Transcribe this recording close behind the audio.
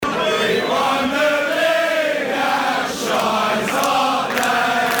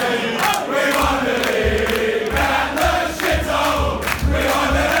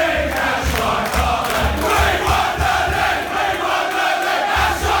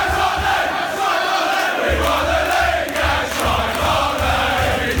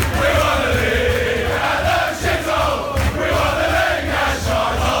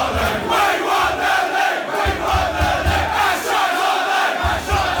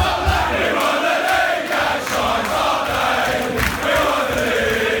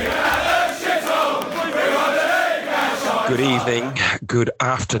Good evening, good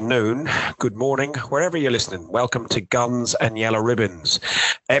afternoon, good morning, wherever you're listening. Welcome to Guns and Yellow Ribbons,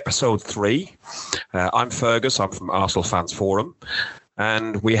 episode 3. I'm Fergus, I'm from Arsenal Fans Forum,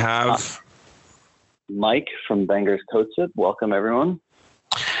 and we have... Mike from Bangers Coatsit. Welcome, everyone.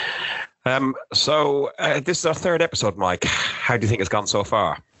 This is our third episode, Mike. How do you think it's gone so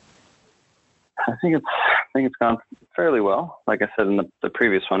far? I think it's gone fairly well. Like I said in the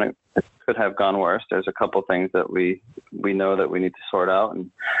previous one, it could have gone worse. There's a couple things that we know that we need to sort out, and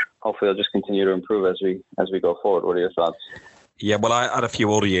hopefully it'll just continue to improve as we go forward. What are your thoughts? Yeah, well, I had a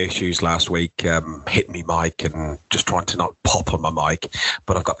few audio issues last week, hitting me mic and just trying to not pop on my mic,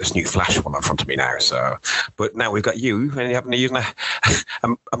 but I've got this new flash one in front of me now. But now we've got you, and you happen to use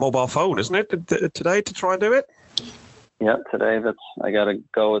a mobile phone, isn't it, today to try and do it? Yeah, today I got to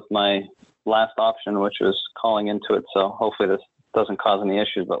go with my last option, which was calling into it. So hopefully this doesn't cause any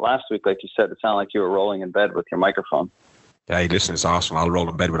issues. But last week, like you said, it sounded like you were rolling in bed with your microphone. Hey, listen, it's Arsenal. I'll roll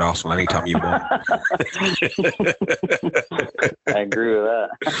in bed with Arsenal anytime you want. I agree with that.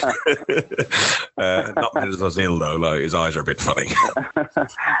 Not that it was ill, though. Like, his eyes are a bit funny.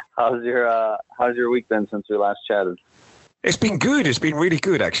 How's your week been since we last chatted? It's been good. It's been really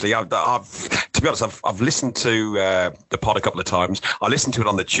good, actually. To be honest, I've listened to the pod a couple of times. I listened to it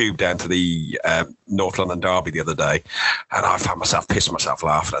on the tube down to the North London Derby the other day, and I found myself pissing myself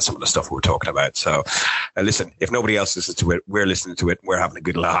laughing at some of the stuff we were talking about. So, listen, if nobody else listens to it, we're listening to it. We're having a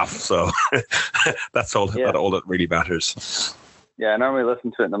good laugh. So that's all. Yeah. All that really matters. Yeah, I normally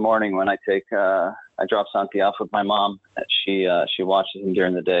listen to it in the morning when I drop Santi off with my mom. She watches him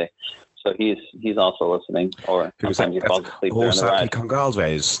during the day. So he's also listening, or sometimes he falls asleep during the ride.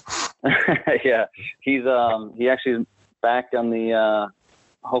 Gonzalez. Yeah, he actually is back on the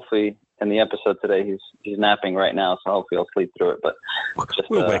hopefully in the episode today. He's napping right now, so hopefully he'll sleep through it. But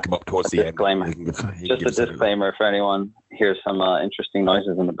we'll wake him up towards the disclaimer. End. Just a disclaimer for anyone hears some interesting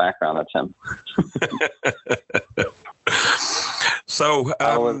noises in the background. That's him. So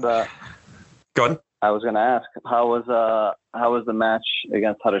go on. I was going to ask, how was the match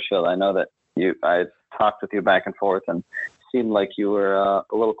against Huddersfield? I know that I talked with you back and forth, and it seemed like you were a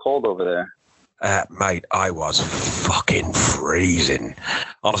little cold over there. Mate, I was fucking freezing.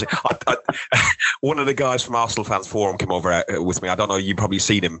 Honestly, one of the guys from Arsenal Fans Forum came over with me. I don't know, you've probably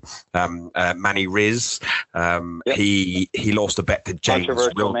seen him, Manny Riz. Yep. He lost a bet to James.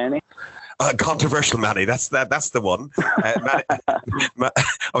 Controversial Manny. Controversial Manny, that's the one.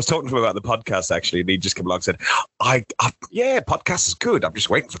 I was talking to him about the podcast, actually, and he just came along and said, yeah, podcast is good. I'm just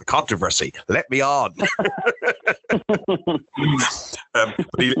waiting for the controversy. Let me on.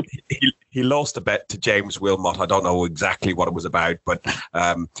 But he lost a bet to James Wilmot. I don't know exactly what it was about, but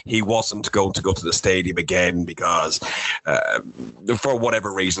he wasn't going to go to the stadium again because, for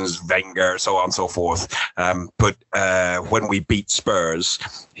whatever reasons, Wenger, so on and so forth. But when we beat Spurs,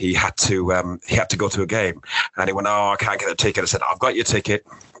 he had to go to a game, and he went, I can't get a ticket. I said, I've got your ticket.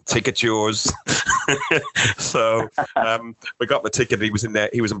 Ticket's yours. So we got the ticket. He was in there.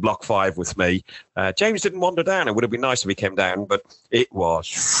 He was in block 5 with me. James didn't wander down. It would have been nice if he came down, but it was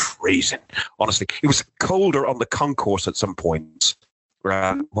freezing. Honestly, it was colder on the concourse at some points.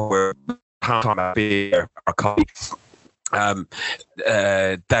 Where half-time a beer or coffee.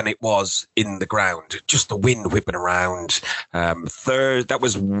 Than it was in the ground. Just the wind whipping around. That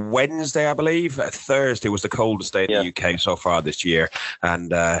was Wednesday, I believe. Thursday was the coldest day in the UK so far this year.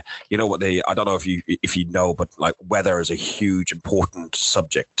 And you know what? I don't know if you know, but like weather is a huge, important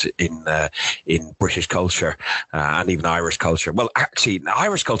subject in British culture and even Irish culture. Well, actually, in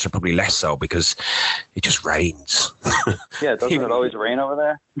Irish culture probably less so because it just rains. Yeah, doesn't it always rain over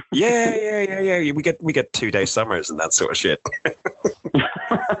there? Yeah. We get 2-day summers and that sort of shit.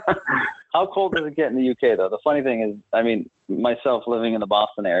 How cold does it get in the UK, though? The funny thing is, I mean, myself living in the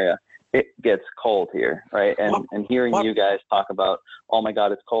Boston area, it gets cold here, right? And hearing you guys talk about, oh my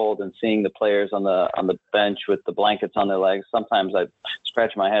God, it's cold, and seeing the players on the bench with the blankets on their legs, sometimes I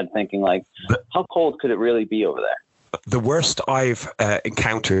scratch my head thinking, like, how cold could it really be over there? The worst I've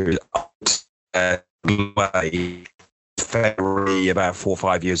encountered February about 4 or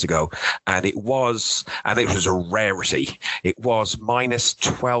 5 years ago, and it was a rarity. It was minus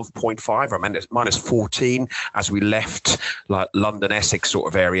 12.5 or minus 14 as we left like London, Essex sort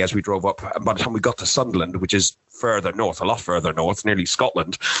of area as we drove up. And by the time we got to Sunderland, which is further north, a lot further north, nearly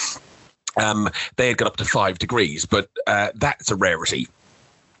Scotland, they had got up to 5 degrees, but that's a rarity.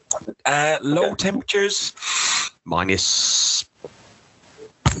 Low temperatures, minus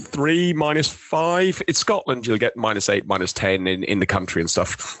 3, minus 5. In Scotland, you'll get minus 8, minus 10 in the country and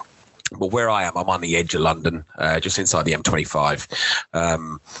stuff. But where I am, I'm on the edge of London, just inside the M25,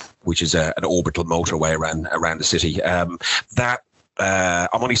 which is an orbital motorway around the city. I'm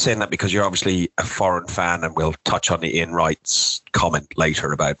only saying that because you're obviously a foreign fan, and we'll touch on the Ian Wright's comment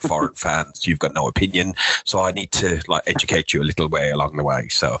later about foreign fans. You've got no opinion, so I need to educate you a little way along the way.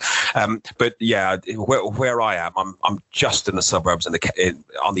 So, but yeah, where I am, I'm just in the suburbs on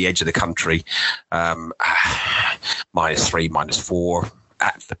the edge of the country, -3, -4.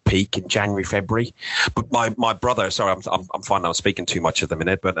 At the peak in January, February. But my brother, sorry, I'm finding I'm speaking too much at the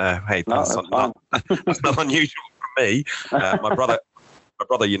minute, but hey, that's not unusual for me. My brother,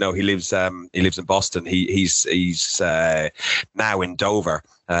 he lives in Boston. He's now in Dover,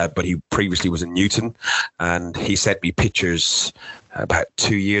 but he previously was in Newton, and he sent me pictures about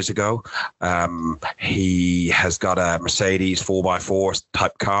 2 years ago. He has got a Mercedes 4x4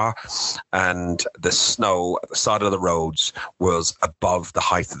 type car, and the snow at the side of the roads was above the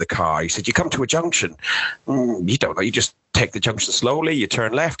height of the car. He said, you come to a junction, you don't know, you just take the junction slowly, you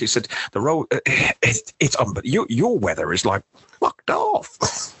turn left. He said, the road, it's your weather is like fucked off.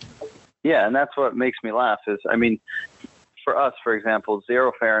 Yeah, and that's what makes me laugh is, I mean, for us, for example,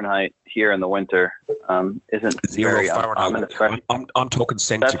 0 Fahrenheit here in the winter isn't 0 very Fahrenheit. I'm talking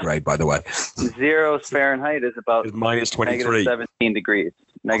centigrade, by the way. 0 Fahrenheit is about it's -23. -17 degrees.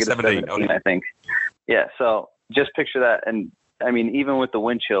 -17, okay. I think. Yeah, so just picture that. And I mean, even with the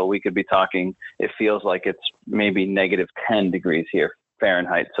wind chill, we could be talking, it feels like it's maybe -10 degrees here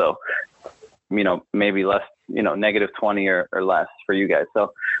Fahrenheit. So, maybe less, -20 or less for you guys.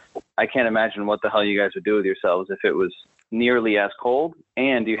 So I can't imagine what the hell you guys would do with yourselves if it was nearly as cold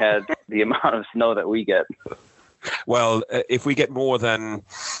and you had the amount of snow that we get. Well, if we get more than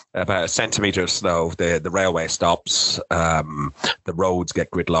about a centimetre of snow, the railway stops, the roads get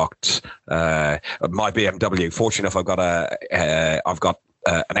gridlocked. My BMW, fortunate enough, I've got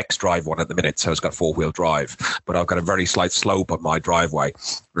an X-Drive one at the minute, so it's got 4-wheel drive, but I've got a very slight slope on my driveway,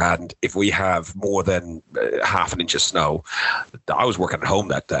 and if we have more than half an inch of snow, I was working at home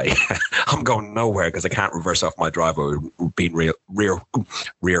that day. I'm going nowhere because I can't reverse off my driveway being rear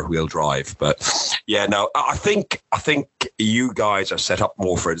wheel drive. But yeah, no, I think you guys are set up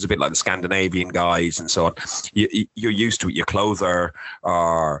more for it. It's a bit like the Scandinavian guys and so on. You're used to it. Your clothes are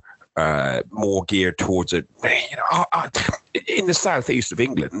more geared towards it. In the southeast of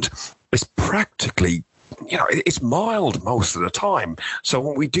England, it's practically, it's mild most of the time. So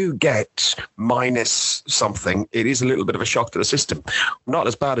when we do get minus something, it is a little bit of a shock to the system. Not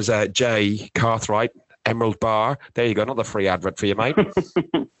as bad as Jay Cartwright, Emerald Bar. There you go, another free advert for you, mate.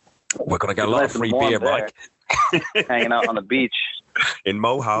 We're going to get a lot of free beer, Mike. Hanging out on the beach. In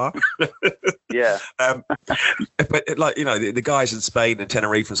Moha. Yeah. But the guys in Spain and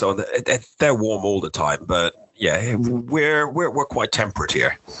Tenerife and so on, they're warm all the time. But yeah, we're quite temperate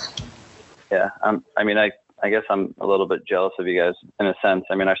here. Yeah. I guess I'm a little bit jealous of you guys in a sense.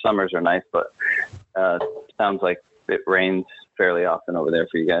 I mean, our summers are nice, but sounds like it rains fairly often over there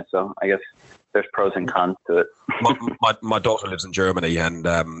for you guys. So I guess there's pros and cons to it. My daughter lives in Germany,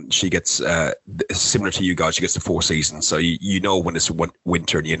 and she gets similar to you guys. She gets the 4 seasons, so you know when it's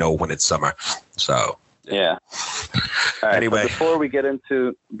winter and you know when it's summer. So yeah. All right, anyway, so before we get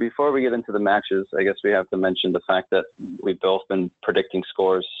into the matches, I guess we have to mention the fact that we've both been predicting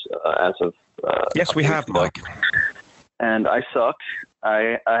scores as of. Yes, we have, Mike. And I suck.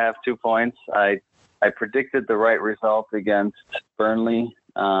 I have 2 points. I predicted the right result against Burnley.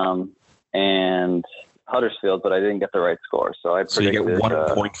 And Huddersfield, but I didn't get the right score. So you get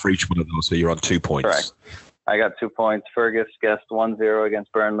 1 point for each one of those, so you're on 2 points. Correct. I got 2 points. Fergus guessed 1-0 against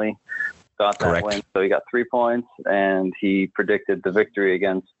Burnley. Got that Correct. win. So he got 3 points, and he predicted the victory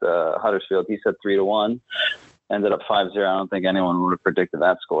against Huddersfield. He said 3-1. Ended up 5-0. I don't think anyone would have predicted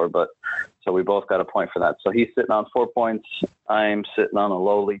that score, but so we both got a point for that. So he's sitting on 4 points. I'm sitting on a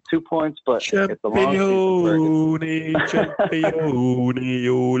lowly 2 points, but it's a long season.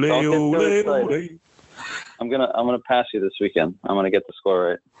 I'm gonna pass you this weekend. I'm gonna get the score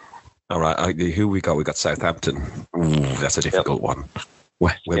right. All right. Who we got? We got Southampton. Ooh, that's a difficult one.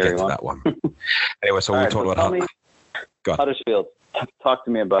 We'll get to that one. Anyway, so we'll talk about Huddersfield. Talk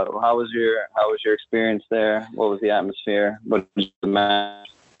to me about it. How was your experience there? What was the atmosphere? What was the match?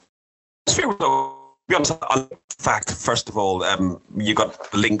 In fact, first of all, you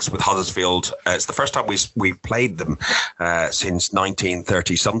got links with Huddersfield. It's the first time we've played them since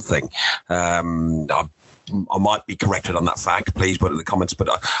 1930 something. I might be corrected on that fact. Please put it in the comments. But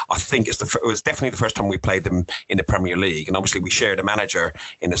I think it was definitely the first time we played them in the Premier League, and obviously we shared a manager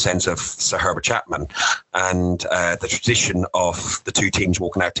in the sense of Sir Herbert Chapman, and the tradition of the two teams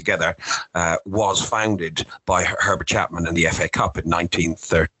walking out together was founded by Herbert Chapman in the FA Cup in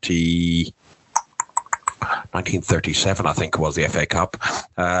 1937, I think, was the FA Cup,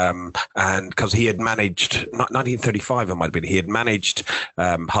 and because he had managed 1935, it might have been, he had managed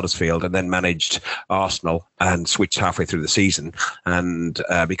Huddersfield and then managed Arsenal and switched halfway through the season, and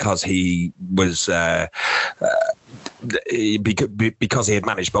because he was because he had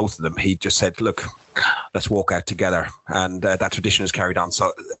managed both of them, he just said, "Look, let's walk out together," and that tradition is carried on.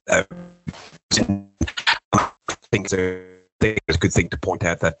 So I think it's a good thing to point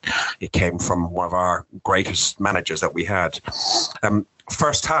out that it came from one of our greatest managers that we had.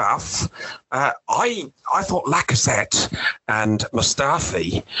 First half, I thought Lacazette and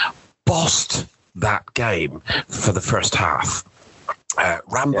Mustafi bossed that game for the first half.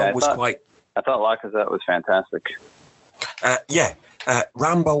 Rambo was quite... I thought Lacazette was fantastic.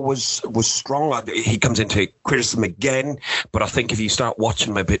 Rambo was strong. He comes into criticism again, but I think if you start watching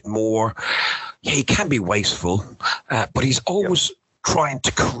him a bit more, he can be wasteful, but he's always trying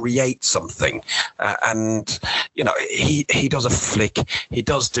to create something. And, you know, he does a flick. He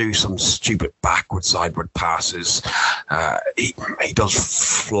does do some stupid sideward passes. He does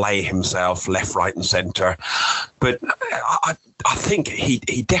flay himself left, right and centre. But I think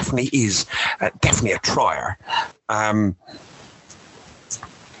he definitely is definitely a trier. Yeah,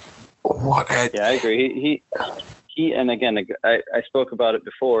 I agree. He and again, I spoke about it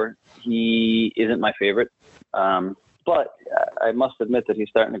before. He isn't my favorite, but I must admit that he's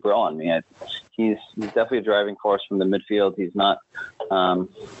starting to grow on me. He's definitely a driving force from the midfield. He's not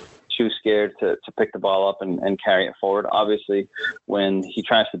too scared to pick the ball up and carry it forward. Obviously, when he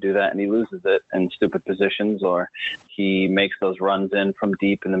tries to do that and he loses it in stupid positions, or he makes those runs in from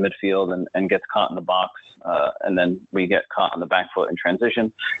deep in the midfield and gets caught in the box, and then we get caught on the back foot in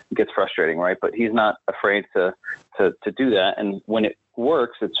transition, it gets frustrating, right? But he's not afraid to do that. And when it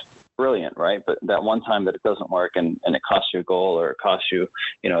works, it's brilliant, right? But that one time that it doesn't work and it costs you a goal or it costs you,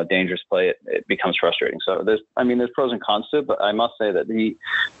 a dangerous play, it becomes frustrating. So there's pros and cons to it, but I must say that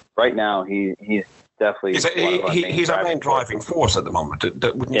right now he's definitely he's our main driving force at the moment.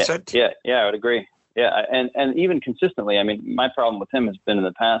 Wouldn't you say? Yeah, I would agree. Yeah, and even consistently. I mean, my problem with him has been in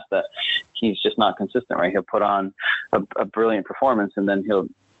the past that he's just not consistent, right? He'll put on a brilliant performance and then he'll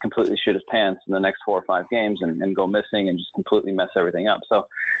completely shit his pants in the next 4 or 5 games and go missing and just completely mess everything up. So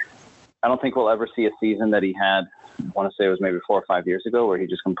I don't think we'll ever see a season that he had, I want to say it was maybe 4 or 5 years ago, where he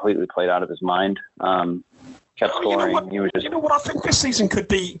just completely played out of his mind. Kept scoring. You know what? I think this season could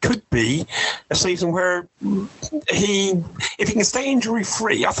be a season where if he can stay injury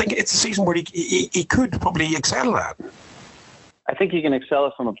free, I think it's a season where he could probably excel at. I think he can excel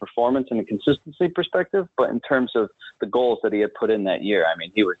it from a performance and a consistency perspective, but in terms of the goals that he had put in that year,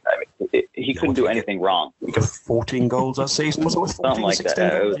 he couldn't do anything wrong. He got 14 goals that season, was it? 14, something like 16?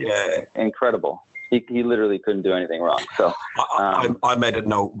 That. It was incredible. He literally couldn't do anything wrong. So I made a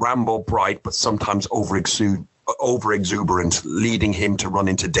note: Rambo bright, but sometimes over exuberant, leading him to run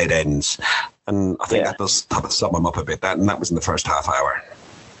into dead ends. And I think that does sum him up a bit. That was in the first half hour.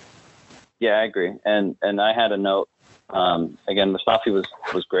 Yeah, I agree. And I had a note. Again, Mustafi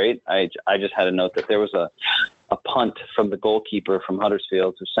was great. I just had a note that there was a punt from the goalkeeper from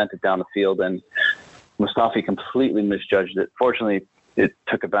Huddersfield who sent it down the field, and Mustafi completely misjudged it. Fortunately, it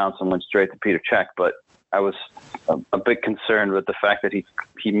took a bounce and went straight to Peter Cech, but I was a bit concerned with the fact that he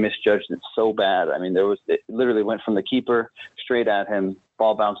misjudged it so bad. I mean, it literally went from the keeper straight at him,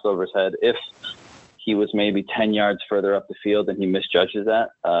 ball bounced over his head. If he was maybe 10 yards further up the field and he misjudges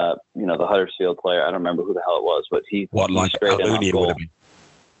that, the Huddersfield player, I don't remember who the hell it was, but he straight in on goal.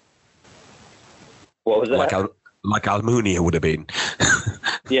 What was that? Like Almunia would have been.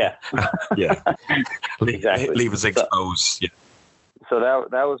 Yeah. Yeah. Exactly. Leave us exposed. Yeah. So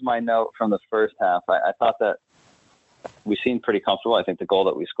that was my note from the first half. I thought that we seemed pretty comfortable. I think the goal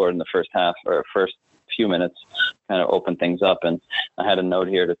that we scored in the first half or first few minutes kind of opened things up, and I had a note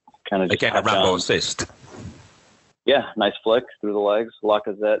here to kind of just again a Rambo assist. Yeah, nice flick through the legs.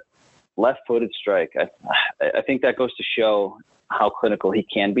 Lacazette, left-footed strike. I think that goes to show how clinical he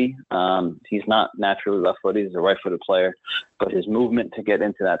can be. He's not naturally left-footed. He's a right-footed player, but his movement to get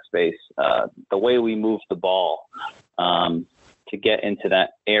into that space, the way we moved the ball to get into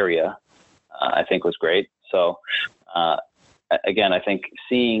that area, I think was great. So, again, I think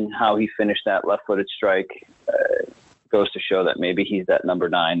seeing how he finished that left-footed strike goes to show that maybe he's that number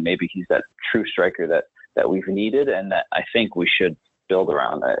 9, maybe he's that true striker that we've needed and that I think we should build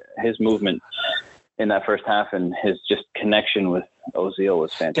around. His movement in that first half, and his just connection with Ozil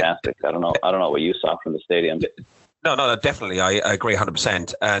was fantastic. I don't know what you saw from the stadium. No, definitely. I agree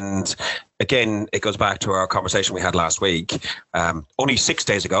 100%. And again, it goes back to our conversation we had last week, only 6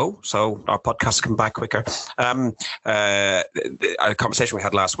 days ago. So our podcast come back quicker. A conversation we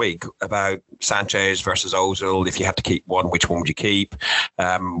had last week about Sanchez versus Ozil. If you had to keep one, which one would you keep?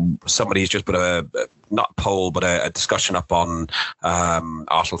 Somebody's just put not a poll, but a discussion up on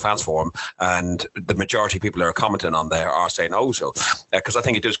Arsenal Fans Forum, and the majority of people that are commenting on there are saying Ozil, because I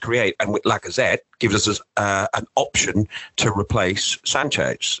think it does create, and with Lacazette, gives us an option to replace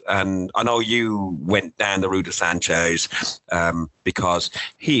Sanchez. And I know you went down the route of Sanchez because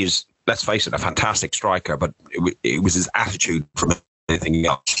he is, let's face it, a fantastic striker, but it was his attitude from anything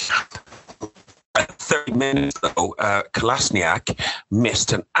else. At 30 minutes, though, Kolasinac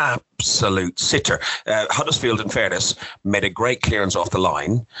missed an absolute sitter. Huddersfield, in fairness, made a great clearance off the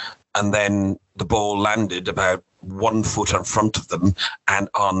line, and then the ball landed about 1 foot in front of them and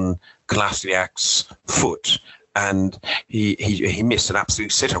on Kolasinac's foot, and he missed an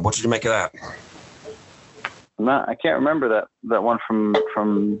absolute sitter. What did you make of that? I can't remember that one from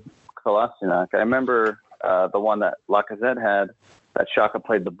Kolasinac. I remember the one that Lacazette had, that Xhaka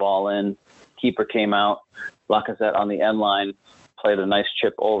played the ball in. Keeper came out, Lacazette on the end line played a nice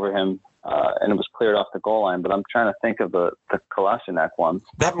chip over him, and it was cleared off the goal line. But I'm trying to think of the Kolasinac one.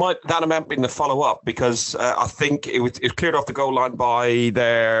 That might have been the follow up, because I think it was cleared off the goal line by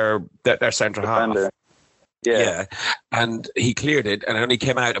their centre half. Yeah, and he cleared it, and it only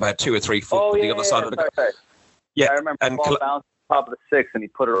came out about 2 or 3 foot the other side of the goal. Right. Yeah, I remember the ball bounced top of the 6, and he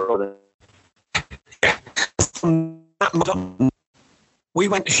put it over. From that moment on, we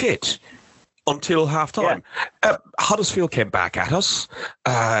went to shit until half time. Yeah. Huddersfield came back at us.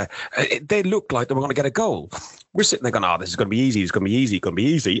 They looked like they were going to get a goal. We're sitting there going, this is going to be easy, it's going to be easy, it's going to be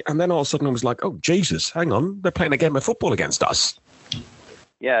easy. And then all of a sudden it was like, oh, Jesus, hang on, they're playing a game of football against us.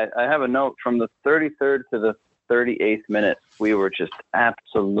 Yeah, I have a note from the 33rd to the 38th minute. We were just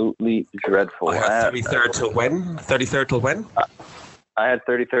absolutely dreadful. I had 33rd till when? 33rd till when? I had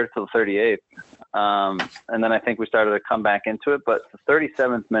 33rd till 38th. And then I think we started to come back into it. But the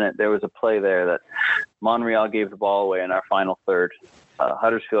 37th minute, there was a play there that Monreal gave the ball away in our final third.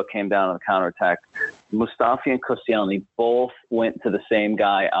 Huddersfield came down on the counterattack. Mustafi and Koscielny both went to the same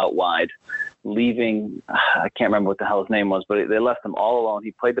guy out wide, leaving, I can't remember what the hell his name was, but they left him all alone.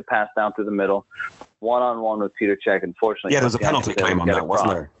 He played the pass down through the middle, one-on-one with Peter Cech. Unfortunately, there was a penalty claim on that,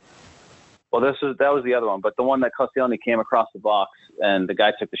 wasn't there? Well, that was the other one, but the one that Koscielny came across the box and the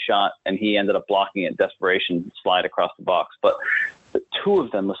guy took the shot and he ended up blocking it, desperation slide across the box. But the two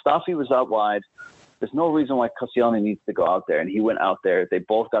of them, Mustafi was out wide. There's no reason why Koscielny needs to go out there, and he went out there. They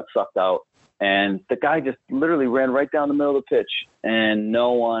both got sucked out, and the guy just literally ran right down the middle of the pitch, and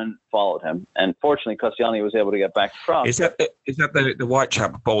no one followed him. And fortunately, Koscielny was able to get back across. Is that the white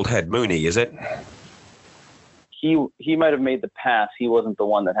chap, bald head, Mooney? Is it? He might have made the pass. He wasn't the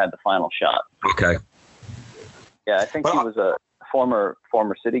one that had the final shot. Okay. Yeah, I think he was a former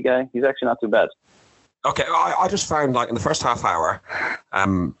City guy. He's actually not too bad. Okay, I just found, like, in the first half hour,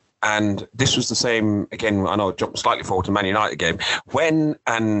 and this was the same, again, I know, jumping slightly forward to Man United game,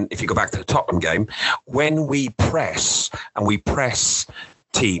 and if you go back to the Tottenham game, when we press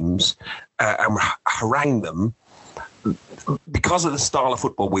teams and harangue them, because of the style of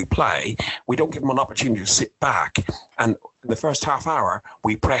football we play, we don't give them an opportunity to sit back. And in the first half hour,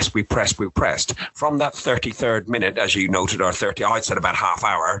 we pressed. From that 33rd minute, as you noted, or 30, I'd said about half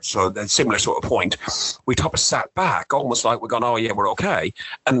hour, so a similar sort of point, we sat back, almost like we're going, oh yeah, we're okay.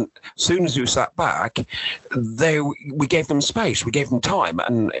 And as soon as we sat back, we gave them space, we gave them time,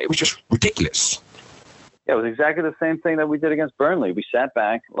 and it was just ridiculous. Yeah, it was exactly the same thing that we did against Burnley. We sat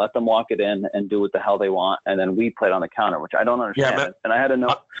back, let them walk it in, and do what the hell they want, and then we played on the counter, which I don't understand. Yeah, and I had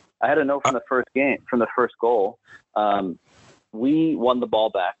a note from the first game, from the first goal. We won the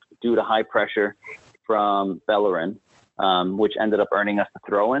ball back due to high pressure from Bellerin, which ended up earning us the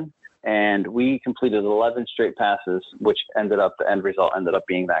throw-in, and we completed 11 straight passes, which the end result ended up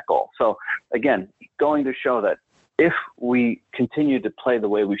being that goal. So again, going to show that if we continue to play the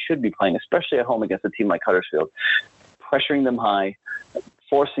way we should be playing, especially at home against a team like Huddersfield, pressuring them high,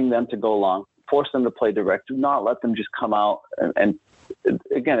 forcing them to go long, force them to play direct, do not let them just come out. And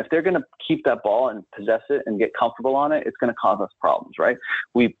again, if they're going to keep that ball and possess it and get comfortable on it, it's going to cause us problems, right?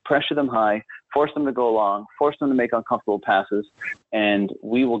 We pressure them high, force them to go long, force them to make uncomfortable passes, and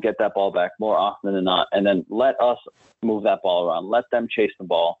we will get that ball back more often than not. And then let us move that ball around, let them chase the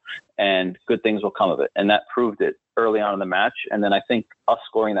ball, and good things will come of it. And that proved it early on in the match. And then I think us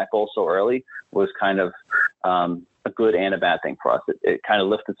scoring that goal so early was kind of a good and a bad thing for us. It kind of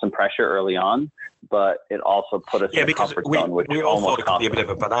lifted some pressure early on, but it also put us in a comfort zone, which we all thought it could be a bit of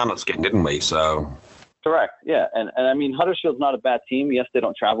a banana skin, didn't we? So. Correct. Yeah. And I mean, Huddersfield's not a bad team. Yes, they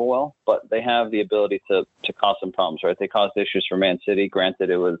don't travel well, but they have the ability to cause some problems, right? They caused issues for Man City. Granted,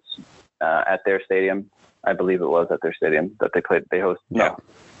 it was at their stadium. I believe it was at their stadium that they played. They hosted. Yeah.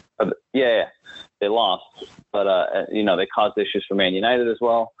 No. Yeah. They lost, but, they caused issues for Man United as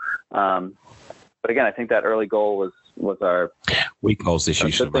well. But again, I think that early goal was our. We caused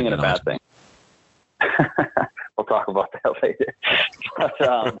issues for a good thing and a bad thing. We'll talk about that later. But,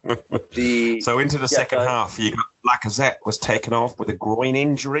 so into the second half, you got Lacazette was taken off with a groin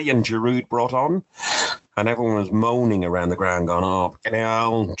injury and Giroud brought on. And everyone was moaning around the ground going, oh,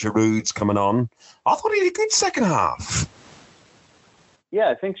 Giroud's coming on. I thought he did a good second half. Yeah,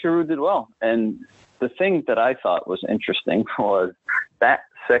 I think Giroud did well. And the thing that I thought was interesting was that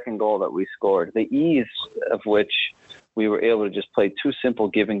second goal that we scored, the ease of which we were able to just play two simple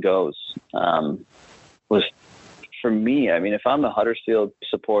give and goes was, for me, I mean, if I'm a Huddersfield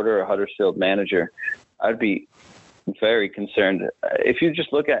supporter or Huddersfield manager, I'd be very concerned. If you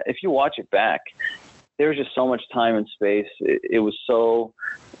watch it back, there was just so much time and space. It was so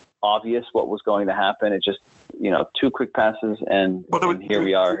obvious what was going to happen. It just, two quick passes and here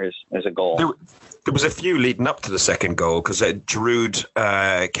we are. Here's a goal. There was a few leading up to the second goal because Giroud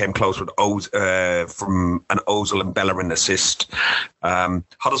came close with from an Ozil and Bellerin assist.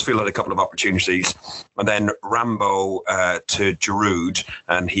 Huddersfield had a couple of opportunities, and then Rambo to Giroud,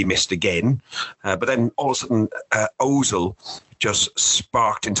 and he missed again. But then all of a sudden, Ozil just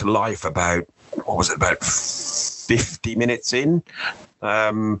sparked into life about 50 minutes in.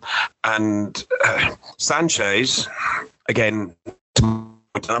 And Sanchez, again,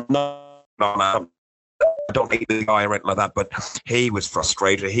 I don't hate the guy or anything like that, but he was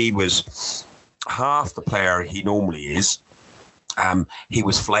frustrated. He was half the player he normally is. He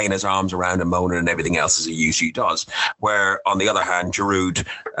was flaying his arms around and moaning and everything else as he usually does. Where, on the other hand, Giroud,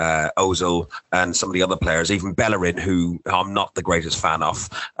 Ozil, and some of the other players, even Bellerin, who I'm not the greatest fan of,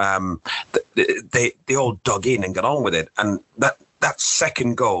 they all dug in and got on with it. And that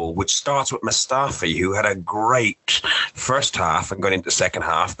second goal, which starts with Mustafi, who had a great first half and going into the second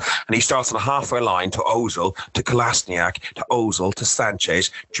half, and he starts on the halfway line to Ozil, to Kolasinac, to Ozil, to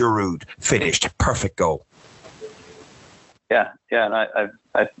Sanchez, Giroud, finished. Perfect goal. Yeah, and I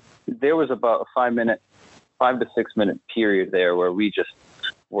there was about a 5 to 6 minute period there where we just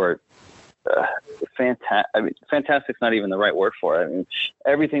were fantastic. I mean, fantastic's not even the right word for it. I mean,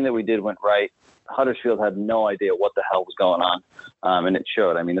 everything that we did went right. Huddersfield had no idea what the hell was going on, and it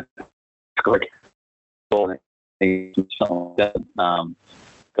showed. I mean, goes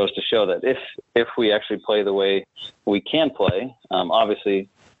to show that if we actually play the way we can play, obviously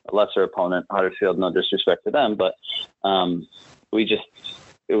a lesser opponent, Huddersfield, no disrespect to them, but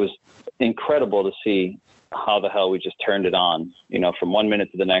it was incredible to see how the hell we just turned it on. From 1 minute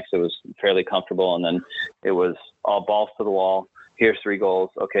to the next, it was fairly comfortable, and then it was all balls to the wall. Here's 3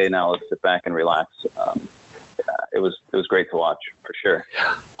 goals. Okay, now let's sit back and relax. It was great to watch, for sure.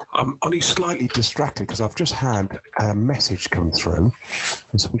 I'm only slightly distracted because I've just had a message come through.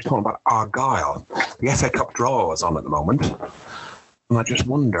 And somebody's talking about Argyle. The FA Cup draw is on at the moment. And I just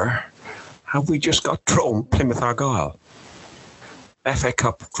wonder, have we just got drawn Plymouth Argyle? FA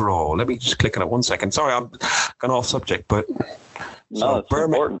Cup draw. Let me just click on it 1 second. Sorry, I'm gone off subject, but... No, it's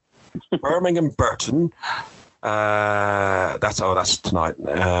important. Birmingham Burton... that's tonight.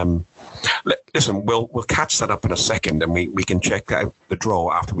 Listen, we'll catch that up in a second, and we can check out the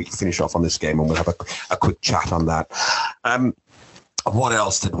draw after we finish off on this game, and we'll have a quick chat on that. What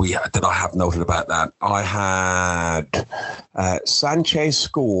else did I have noted about that? I had Sanchez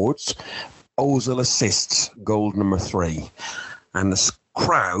scored, Ozil assists, goal number 3, and the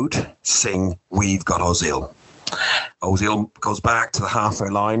crowd sing "We've got Ozil." Ozil goes back to the halfway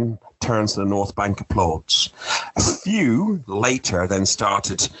line, turns to the North Bank, applauds. A few later then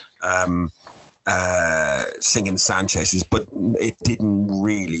started singing Sanchez's, but it didn't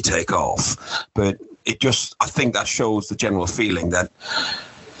really take off. But I think that shows the general feeling that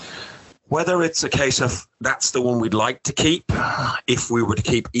whether it's a case of that's the one we'd like to keep, if we were to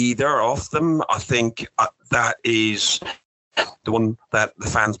keep either of them, I think that is the one that the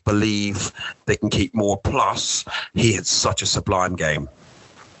fans believe they can keep more. Plus, he had such a sublime game.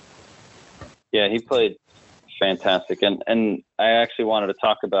 Yeah, he played fantastic. And I actually wanted to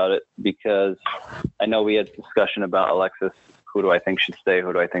talk about it because I know we had a discussion about Alexis. Who do I think should stay?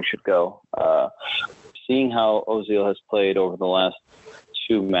 Who do I think should go? Seeing how Ozil has played over the last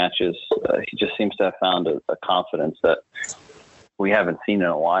 2 matches, he just seems to have found a confidence that we haven't seen in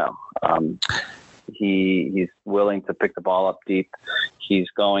a while. He's willing to pick the ball up deep. He's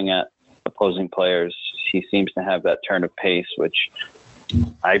going at opposing players. He seems to have that turn of pace, which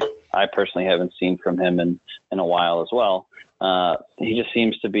I personally haven't seen from him in a while as well. He just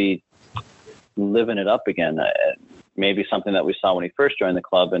seems to be living it up again. Maybe something that we saw when he first joined the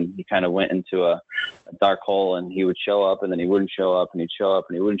club, and he kind of went into a dark hole, and he would show up and then he wouldn't show up, and he'd show up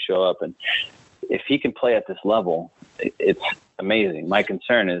and he wouldn't show up. And if he can play at this level, it's amazing. My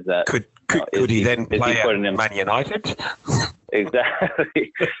concern is that could he then play at Man United?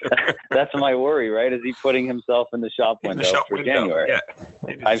 Exactly. That's my worry, right? Is he putting himself in the shop window for January?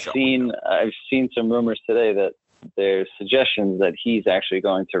 Yeah. I've seen some rumors today that there's suggestions that he's actually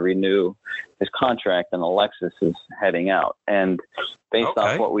going to renew his contract and Alexis is heading out. And based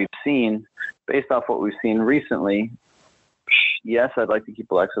off what we've seen recently, yes, I'd like to keep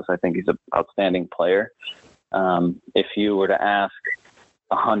Alexis. I think he's an outstanding player. If you were to ask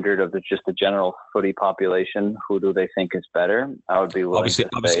 100 of the general footy population, who do they think is better? I would be willing to say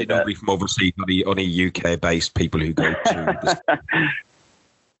obviously nobody from overseas, only UK-based people who go to this.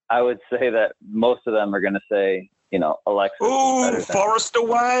 I would say that most of them are going to say, Alexis. Ooh, Forest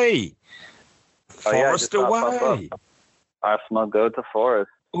away. Forest away. Arsenal go to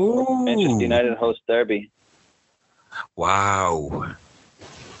Forest. Ooh. Manchester United host Derby. Wow.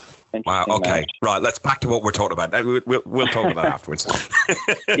 Okay. Match. Right. Let's back to what we're talking about. We'll talk about that afterwards.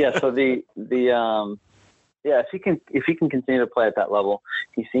 Yeah. So if he can continue to play at that level,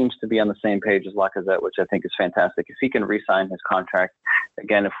 he seems to be on the same page as Lacazette, which I think is fantastic. If he can re-sign his contract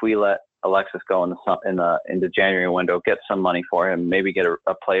again, if we let Alexis go in the January window, get some money for him, maybe get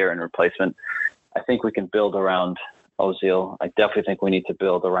a player in replacement, I think we can build around Ozil. I definitely think we need to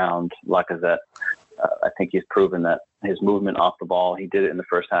build around Lacazette. I think he's proven that his movement off the ball, he did it in the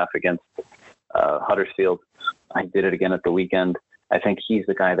first half against Huddersfield. I did it again at the weekend. I think he's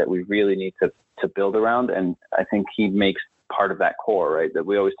the guy that we really need to build around, and I think he makes part of that core, right? That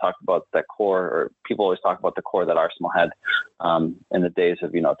we always talk about that core, or people always talk about the core that Arsenal had in the days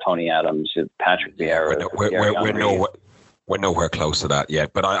of Tony Adams, Patrick Vieira. We're nowhere close to that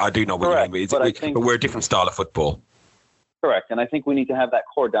yet, but I do know what you mean. But we're a different style of football. Correct, and I think we need to have that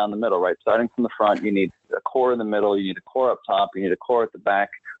core down the middle, right? Starting from the front, you need a core in the middle, you need a core up top, you need a core at the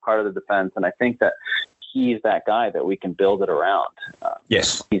back, heart of the defense, and I think that he's that guy that we can build it around.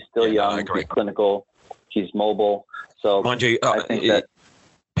 Yes. He's still young, he's clinical, he's mobile. So mind you, I think that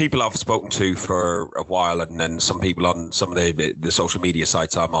people I've spoken to for a while, and then some people on some of the social media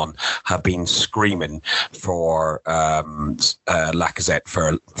sites I'm on have been screaming for Lacazette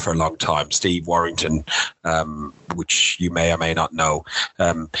for a long time. Steve Warrington, which you may or may not know,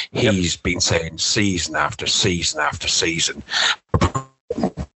 he's been saying season after season after season.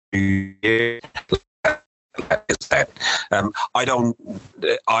 I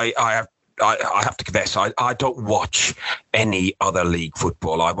have to confess, I don't watch any other league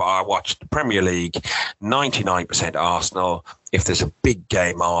football. I watch the Premier League, 99% Arsenal. If there's a big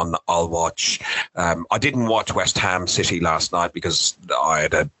game on, I'll watch. I didn't watch West Ham City last night because I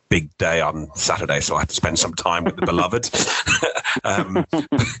had a big day on Saturday, so I had to spend some time with the beloved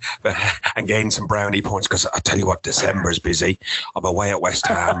and gain some brownie points, because I tell you what, December's busy. I'm away at West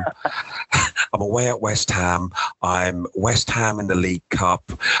Ham. I'm West Ham in the League Cup.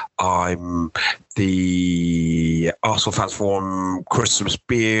 I'm the Arsenal fans forum Christmas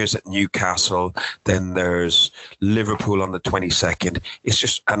beers at Newcastle. Then there's Liverpool on the 22nd. It's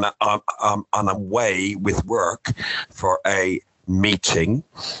just, and I'm away with work for a meeting,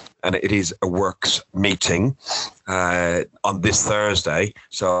 and it is a works meeting on this Thursday,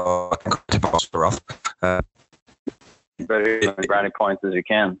 so I can go to Boston off. Better as many points as you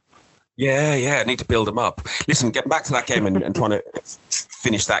can. Yeah, I need to build them up. Listen, getting back to that game and trying to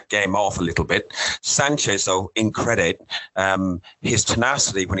finish that game off a little bit. Sanchez, though, in credit, his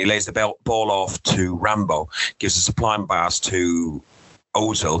tenacity when he lays the ball off to Rambo gives a supply pass to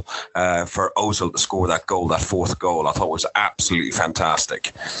Ozil for Ozil to score that goal, that fourth goal. I thought was absolutely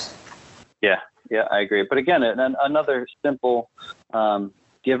fantastic. Yeah, I agree. But again, another simple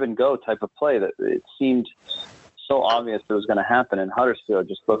give and go type of play that it seemed so obvious it was going to happen, and Huddersfield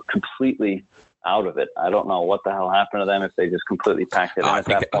just looked completely out of it. I don't know what the hell happened to them, if they just completely packed it in at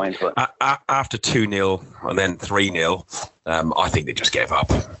that point. But after 2-0 and then 3-0, I think they just gave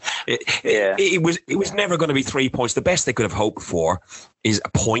up. It was never going to be 3 points. The best they could have hoped for is a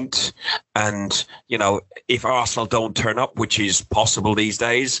point. And, if Arsenal don't turn up, which is possible these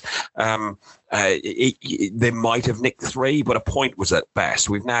days, they might have nicked 3, but a point was at best.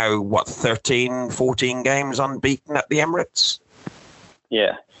 We've now, 13, 14 games unbeaten at the Emirates?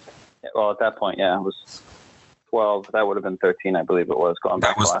 Yeah. Well, at that point, it was 12. That would have been 13, I believe it was.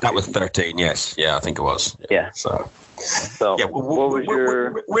 That was 13. Yes, yeah, I think it was. Yeah. So yeah, what was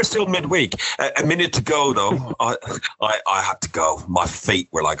we're still midweek. A minute to go, though. I had to go. My feet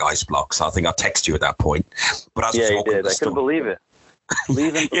were like ice blocks. I think I texted you at that point. But as you did. I couldn't believe it.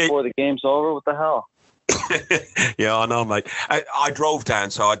 Leaving before the game's over. What the hell? Yeah, I know, mate. I drove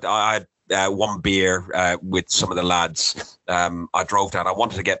down, so I had one beer with some of the lads. I drove down. I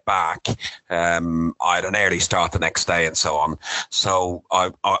wanted to get back. I had an early start the next day and so on. So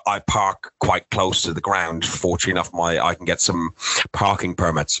I park quite close to the ground. Fortunately enough, I can get some parking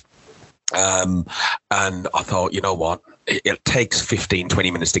permits. And I thought, you know what? It takes 15,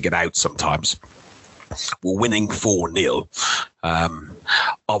 20 minutes to get out sometimes. We're winning 4-0.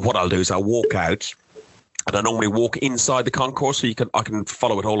 What I'll do is I'll walk out. And I normally walk inside the concourse so I can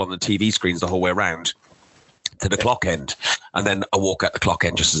follow it all on the TV screens the whole way around to the clock end. And then I walk out the clock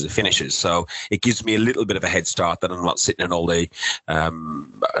end just as it finishes. So it gives me a little bit of a head start that I'm not sitting in all the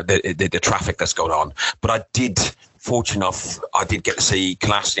traffic that's going on. But fortunate enough, I did get to see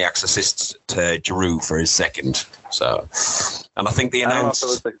Kolasinac assist to Giroud for his second. So, and I think the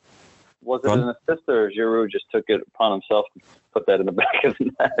announced... Was it an assist or Giroud just took it upon himself to put that in the back of the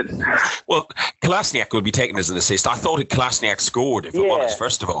net? Well, Kolasinac would be taken as an assist. I thought Kolasinac scored, if it was,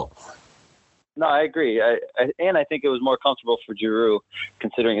 first of all. No, I agree. I think it was more comfortable for Giroud,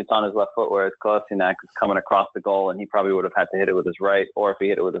 considering it's on his left foot, whereas Kolasinac is coming across the goal, and he probably would have had to hit it with his right, or if he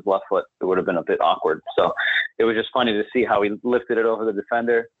hit it with his left foot, it would have been a bit awkward. So it was just funny to see how he lifted it over the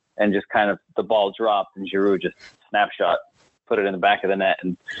defender, and just kind of the ball dropped, and Giroud just snapshot, put it in the back of the net,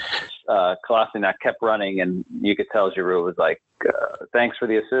 and Kolasinac kept running, and you could tell Giroud was like, thanks for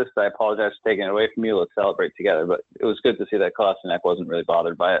the assist. I apologize for taking it away from you. Let's celebrate together. But it was good to see that Kolasinac wasn't really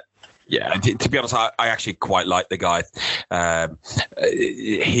bothered by it. Yeah, to be honest, I actually quite like the guy.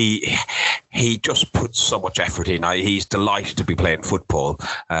 He just puts so much effort in. He's delighted to be playing football.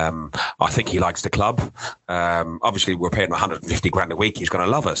 I think he likes the club. Obviously, we're paying him 150 grand a week. He's going to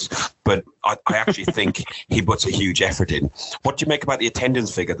love us. But I actually think he puts a huge effort in. What do you make about the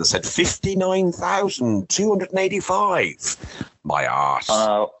attendance figure that said 59,285? My arse.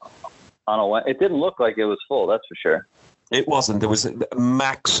 It didn't look like it was full, that's for sure. It wasn't. There was a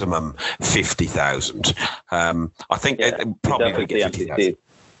maximum 50,000. I think it probably get 50,000.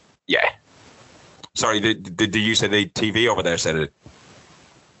 Yeah. Sorry, did you say the TV over there said it?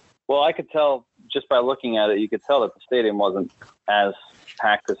 Well, I could tell just by looking at it, you could tell that the stadium wasn't as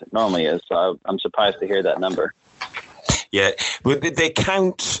packed as it normally is. So I'm surprised to hear that number. Yeah, but they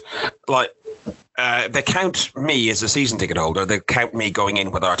count they count me as a season ticket holder. They count me going in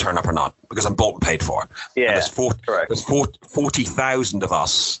whether I turn up or not because I'm bought and paid for. Yeah, there's 40,000 of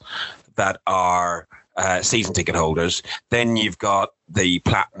us that are season ticket holders. Then you've got the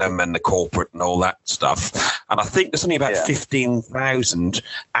platinum and the corporate and all that stuff. And I think there's only about 15,000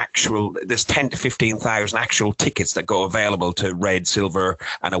 there's 10 to 15,000 actual tickets that go available to red, silver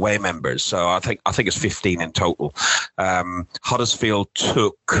and away members. So I think it's 15 in total. Huddersfield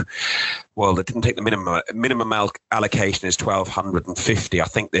took, well, they didn't take the minimum allocation is 1,250. I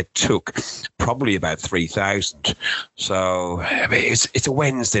think they took probably about 3,000. So I mean, it's a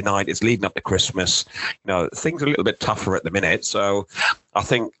Wednesday night. It's leading up to Christmas. Things are a little bit tougher at the minute. So I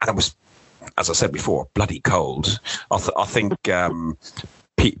think, and it was, as I said before, bloody cold. I think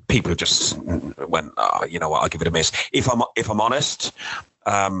people just went, you know what, I'll give it a miss. If I'm honest,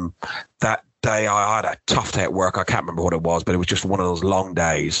 that day I had a tough day at work. I can't remember what it was, but it was just one of those long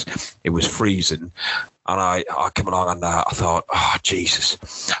days. It was freezing, and I come along and I thought, oh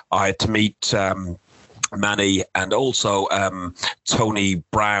Jesus, I had to meet Manny and also Tony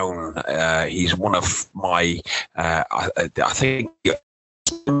Brown. He's one of my, I think,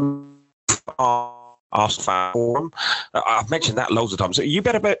 Ask Fan Forum. I've mentioned that loads of times. So you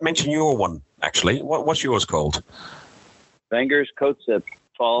better mention your one, actually. What's yours called? Wenger's Coat Sip.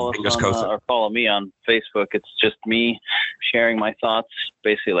 Follow us or follow me on Facebook. It's just me sharing my thoughts,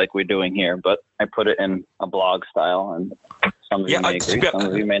 basically like we're doing here, but I put it in a blog style, and some of you may agree, some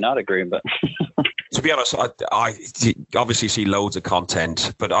of you may not agree, but... To be honest, I obviously see loads of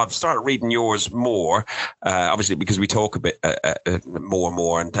content, but I've started reading yours more, obviously because we talk a bit more and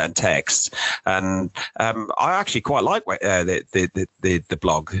more and text, and I actually quite like the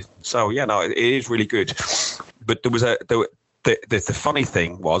blog. So yeah, no, it is really good. But the funny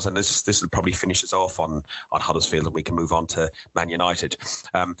thing was, and this will probably finish us off on Huddersfield, and we can move on to Man United.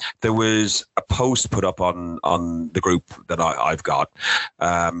 There was a post put up on the group that I've got.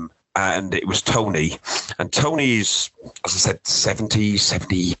 And it was Tony. And Tony's, as I said, 75.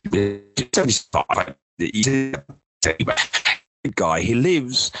 He's a guy. He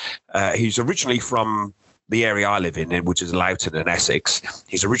lives, he's originally from the area I live in, which is Loughton in Essex.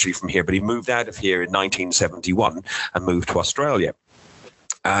 He's originally from here, but he moved out of here in 1971 and moved to Australia.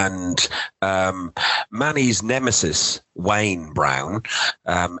 And Manny's nemesis, Wayne Brown,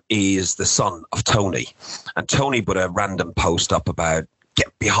 is the son of Tony. And Tony put a random post up about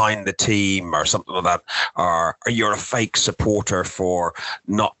get behind the team or something like that, or you're a fake supporter for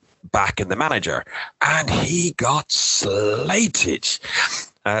not backing the manager. And he got slated.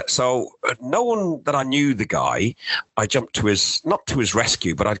 So knowing that I knew the guy, I jumped to not to his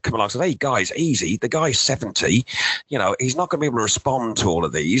rescue, but I'd come along and said, hey, guys, easy. The guy's 70. You know, he's not going to be able to respond to all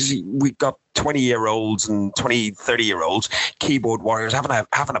of these. We've got 20-year-olds and 20, 30-year-olds, keyboard warriors having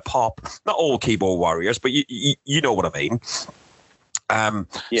a pop. Not all keyboard warriors, but you know what I mean. Yeah.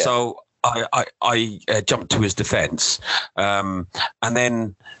 So I jumped to his defense. And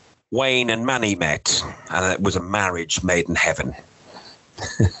then Wayne and Manny met, and it was a marriage made in heaven.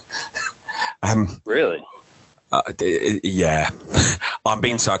 Really? Yeah, I'm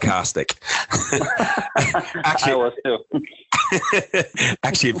being sarcastic. Actually, I was too.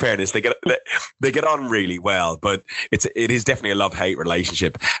 Actually, in fairness, they get on really well, but it is definitely a love-hate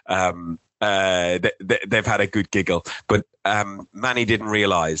relationship. They've had a good giggle, but Manny didn't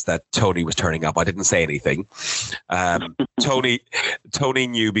realize that Tony was turning up. I didn't say anything. Tony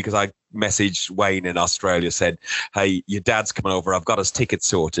knew because I messaged Wayne in Australia, said, hey, your dad's coming over. I've got his ticket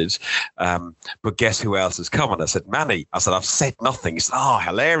sorted. But guess who else is coming? I said, Manny. I said, I've said nothing. He said, oh,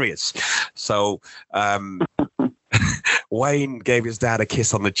 hilarious. So Wayne gave his dad a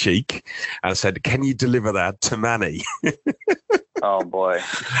kiss on the cheek and said, can you deliver that to Manny? Oh boy!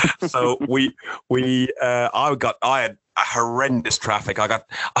 So I had horrendous traffic. I got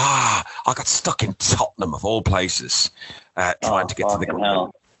stuck in Tottenham of all places, trying to get to the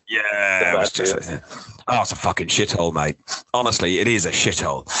ground. Yeah, it was just, it's a fucking shithole, mate. Honestly, it is a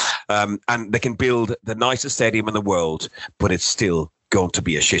shithole. And they can build the nicest stadium in the world, but it's still going to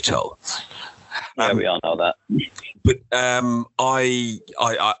be a shithole. Yeah, we all know that. But I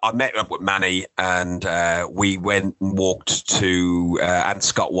met up with Manny, and we went and walked to and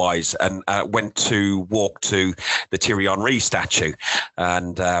Scott Wise, and went to walk to the Thierry Henry statue,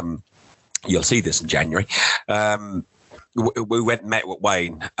 and you'll see this in January. We went and met with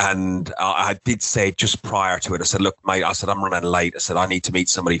Wayne, and I did say just prior to it, I said, look, mate, I said, I'm running late. I said, I need to meet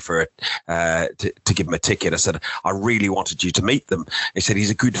somebody for to give him a ticket. I said, I really wanted you to meet them. He said, he's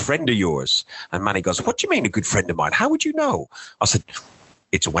a good friend of yours. And Manny goes, what do you mean a good friend of mine? How would you know? I said,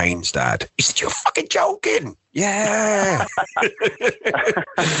 it's Wayne's dad. He said, you're fucking joking. Yeah.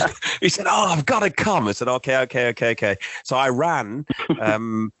 He said, oh, I've got to come. I said, okay. So I ran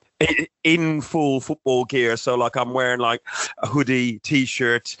in full football gear. So like I'm wearing like a hoodie,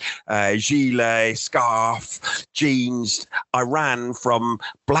 t-shirt, gilet, scarf, jeans. I ran from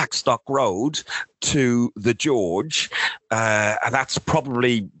Blackstock Road to the George, and that's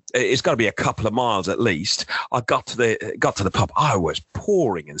probably, it's got to be a couple of miles at least. I got to the pub. I was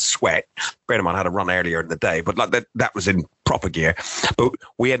pouring in sweat. Bear in mind, I had a run earlier in the day, but like that was in proper gear. But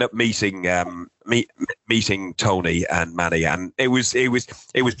we ended up meeting Tony and Manny, and it was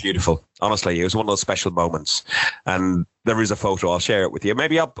beautiful. Honestly, it was one of those special moments. And there is a photo. I'll share it with you.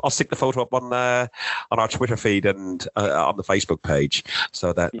 Maybe I'll stick the photo up on our Twitter feed and on the Facebook page,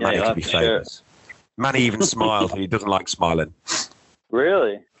 so that Manny can be famous. Manny even smiled. He doesn't like smiling.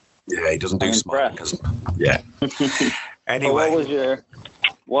 Really? Yeah, he doesn't do smiling. Yeah. Anyway, well,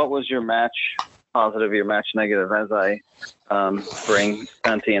 what was your match positive, your match negative, as I bring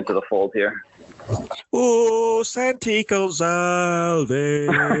Santi into the fold here? Oh, Santi Gonzalez.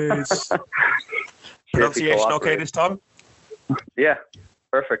 Pronunciation okay this time? Yeah,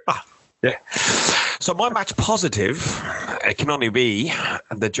 perfect. Yeah. So my match positive, it can only be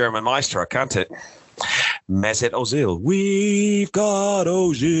the German Meister, can't it? Mesut Ozil. We've got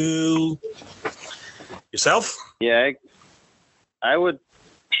Ozil. Yourself? Yeah, I would.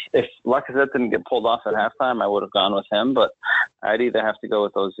 If Lacazette didn't get pulled off at halftime, I would have gone with him. But I'd either have to go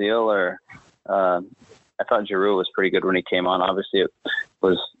with Ozil or I thought Giroud was pretty good when he came on. Obviously, it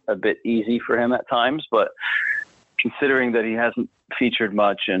was a bit easy for him at times, but considering that he hasn't featured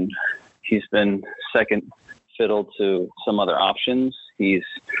much and he's been second fiddle to some other options, he's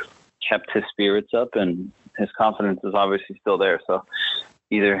kept his spirits up and his confidence is obviously still there. So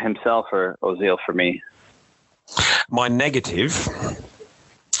either himself or Ozil for me. My negative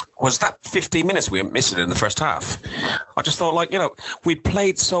was that 15 minutes we were missing in the first half. I just thought, we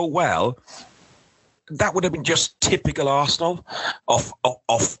played so well. That would have been just typical Arsenal.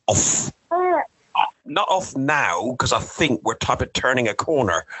 Not off now, because I think we're type of turning a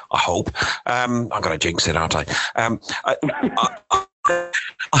corner, I hope. I'm going to jinx it, aren't I? I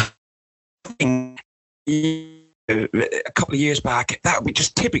think, a couple of years back, that would be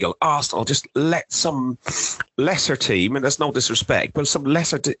just typical Arsenal. Just let some lesser team, and there's no disrespect, but some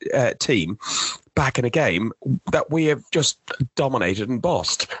lesser team back in a game that we have just dominated and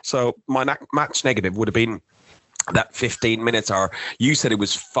bossed. So my match negative would have been that 15 minutes, or you said it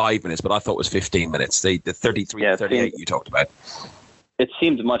was 5 minutes, but I thought it was 15 minutes. The 33 and 38 you talked about. It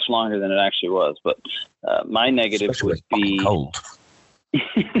seemed much longer than it actually was, but my negative would be cold.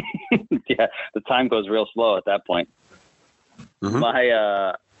 Yeah, the time goes real slow at that point. Mm-hmm.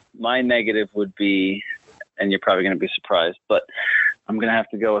 My negative would be, and you're probably going to be surprised, but I'm going to have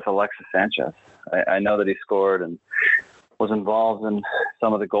to go with Alexis Sanchez. I know that he scored and was involved in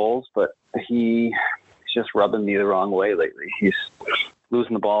some of the goals, but he's just rubbing me the wrong way lately. He's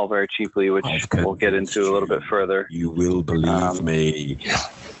losing the ball very cheaply, which we'll get into a little bit further. You will believe me.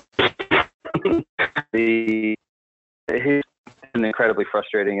 He's been incredibly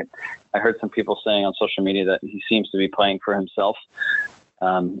frustrating. I heard some people saying on social media that he seems to be playing for himself.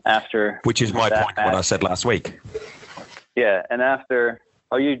 Which is my point, what I said last week. Yeah, and after...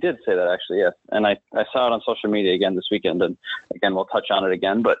 Oh, you did say that, actually, yes. And I saw it on social media again this weekend, and again, we'll touch on it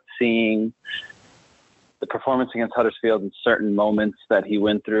again. But seeing the performance against Huddersfield in certain moments that he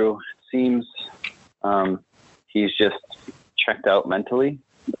went through, seems he's just checked out mentally.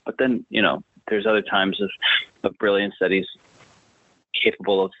 But then, there's other times of brilliance that he's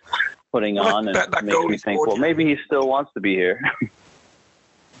capable of putting on, and that makes me think, well, maybe he still wants to be here.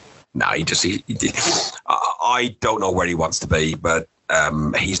 No, I don't know where he wants to be, but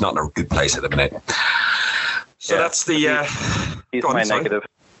he's not in a good place at the minute. So that's the... he's my negative.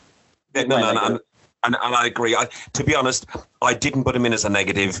 No. And I agree. To be honest, I didn't put him in as a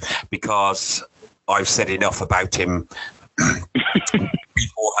negative because I've said enough about him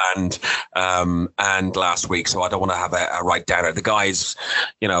beforehand and last week, so I don't want to have a write downer. The guy's,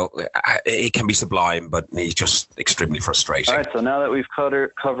 he can be sublime, but he's just extremely frustrating. All right, so now that we've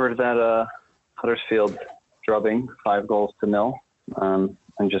covered that Huddersfield drubbing, 5-0,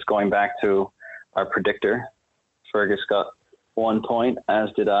 and just going back to our predictor, Fergus got 1 point, as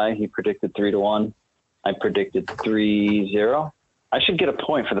did I. He predicted 3-1. I predicted 3-0. I should get a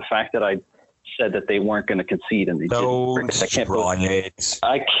point for the fact that I said that they weren't going to concede, and they didn't.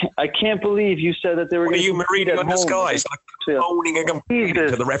 I can't believe you said that they were. What are you reading on disguise? Like owning a complaint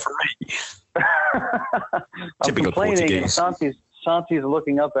to the referee. Typical Portuguese. Santi's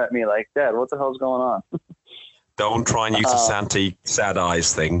looking up at me like, Dad, what the hell's going on? Don't try and use the Santi sad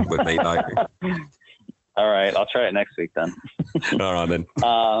eyes thing with me. Like. All right, I'll try it next week then. All right then.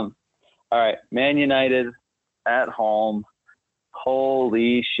 All right, Man United at home.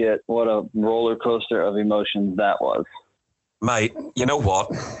 Holy shit, what a roller coaster of emotions that was. Mate, you know what?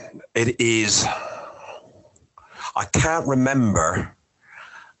 It is... I can't remember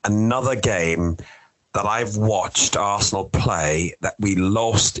another game that I've watched Arsenal play that we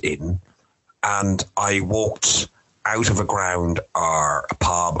lost in, and I walked out of a ground or a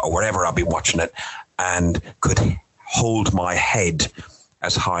pub or wherever I've been watching it and could hold my head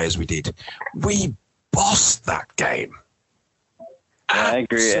as high as we did. We bossed that game. I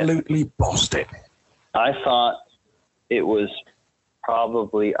agree. Absolutely bossed it. I thought it was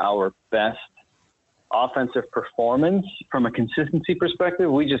probably our best offensive performance from a consistency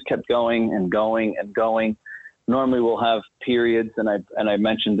perspective. We just kept going and going and going. Normally we'll have periods, and I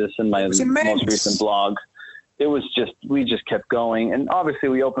mentioned this in my most recent blog. It was just, we just kept going. And obviously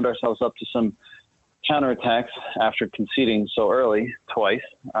we opened ourselves up to some counterattacks after conceding so early twice.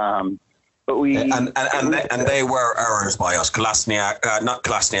 But we and they were errors by us. Koz and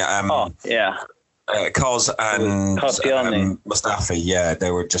Mustafi. Yeah, they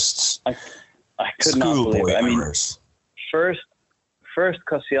were just. I could not believe it. I mean, first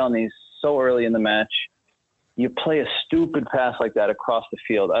Koscielny's so early in the match. You play a stupid pass like that across the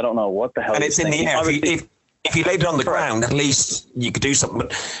field. I don't know what the hell. And it's in the air. If you laid it on the ground, at least you could do something.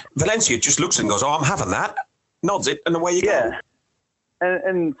 But Valencia just looks and goes, "Oh, I'm having that." Nods it, and away you go.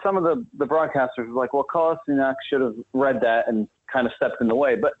 And some of the broadcasters were like, well, Kolasinac should have read that and kind of stepped in the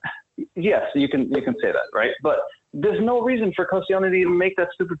way. But yes, you can say that, right? But there's no reason for Koscielny to even make that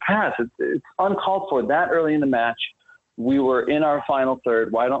stupid pass. It's uncalled for that early in the match. We were in our final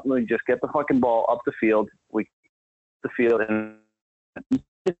third. Why don't we just get the fucking ball up the field? And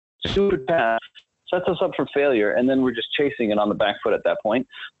stupid pass sets us up for failure. And then we're just chasing it on the back foot at that point.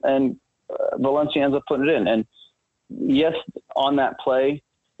 And Valencia ends up putting it in. And yes, on that play,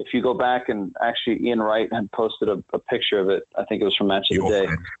 if you go back and actually Ian Wright had posted a picture of it. I think it was from Match of the Day.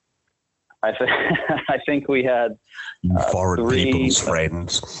 I think we had foreign people's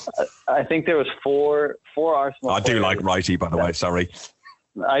friends. I think there was four Arsenal. I do like Wrighty, by the way. Sorry.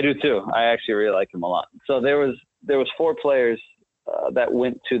 I do too. I actually really like him a lot. So there was 4 players that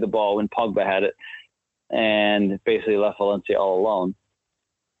went to the ball when Pogba had it, and basically left Valencia all alone.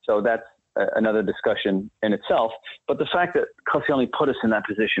 So that's another discussion in itself. But the fact that Koscielny put us in that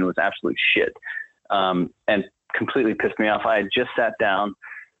position was absolute shit, and completely pissed me off. I had just sat down.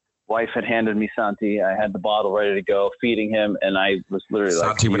 Wife had handed me Santi. I had the bottle ready to go, feeding him, and I was literally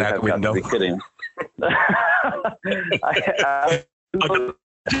Santi like, went out the window. Be kidding.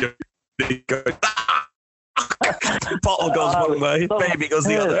 Bottle goes one way, baby goes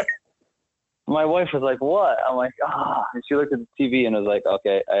the other. My wife was like, "What?" I'm like, "Ah." And she looked at the TV and was like,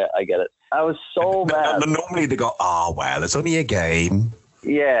 "Okay, I get it." I was so mad. Normally they go, "Oh, well, it's only a game."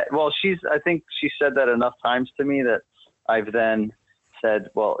 Yeah, well, I think she said that enough times to me that I've then said,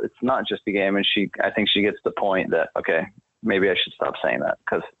 "Well, it's not just a game," and I think she gets the point that, okay, maybe I should stop saying that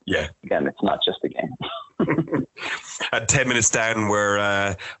because, again, it's not just a game. At 10 minutes down,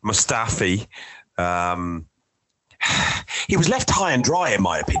 where Mustafi. He was left high and dry, in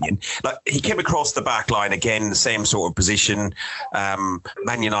my opinion. Like, he came across the back line again, the same sort of position.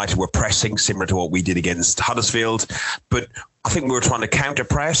 Man United were pressing, similar to what we did against Huddersfield. But I think we were trying to counter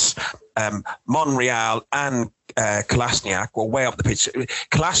press. Monreal and Kolasinac were way up the pitch.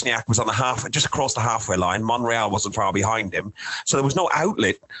 Kolasinac was on just across the halfway line. Monreal wasn't far behind him. So there was no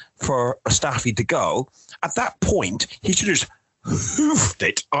outlet for Mustafi to go. At that point, he should have just hoofed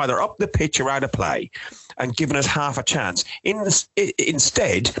it either up the pitch or out of play and given us half a chance.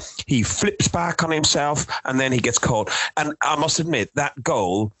 Instead, he flips back on himself and then he gets caught. And I must admit, that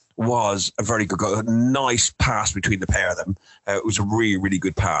goal was a very good goal. A nice pass between the pair of them. It was a really, really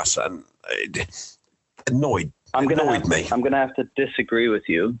good pass, and it annoyed me. I'm going to have to disagree with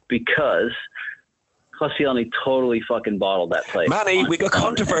you because Koscielny totally fucking bottled that play. Manny, we got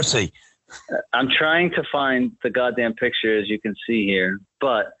controversy. I'm trying to find the goddamn picture, as you can see here,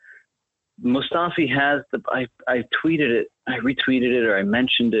 but Mustafi has I tweeted it, I retweeted it, or I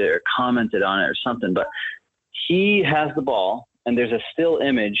mentioned it, or commented on it, or something. But he has the ball, and there's a still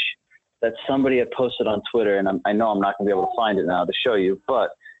image that somebody had posted on Twitter, and I know I'm not going to be able to find it now to show you.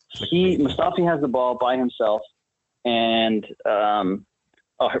 But Mustafi has the ball by himself, and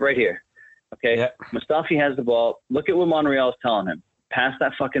right here, okay. Yeah. Mustafi has the ball. Look at what Monreal is telling him. Pass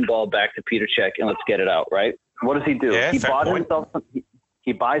that fucking ball back to Peter Cech and let's get it out, right? What does he do? Yeah, he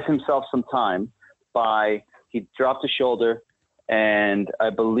buys himself some time he dropped his shoulder, and I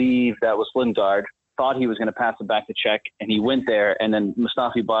believe that was Lingard, thought he was going to pass it back to Cech, and he went there, and then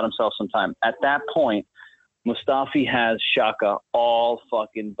Mustafi bought himself some time. At that point, Mustafi has Xhaka all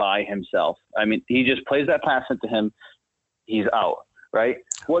fucking by himself. I mean, he just plays that pass into him. He's out. Right?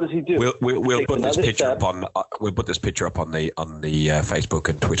 What does he do? We'll put this picture up on. We'll put this picture up on the Facebook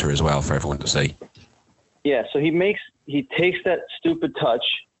and Twitter as well for everyone to see. Yeah. So he takes that stupid touch,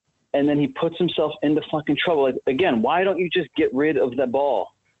 and then he puts himself into fucking trouble. Like, again, why don't you just get rid of that ball?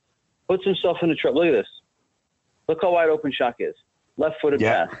 Puts himself into trouble. Look at this. Look how wide open Xhaka is. Left-footed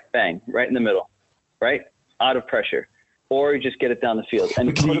pass, bang, right in the middle, right, out of pressure. Or you just get it down the field.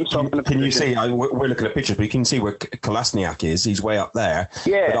 And can you see? We're looking at pictures, but you can see where Kolasinac is. He's way up there.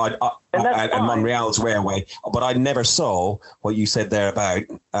 Yeah, and Monreal's way away. But I never saw what you said there about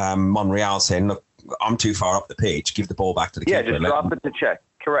Monreal saying, "Look, I'm too far up the pitch. Give the ball back to the keeper." Yeah, just drop it to Cech.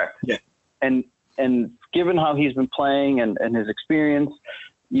 Correct. Yeah. And given how he's been playing and his experience,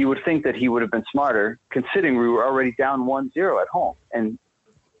 you would think that he would have been smarter, considering we were already down 1-0 at home. And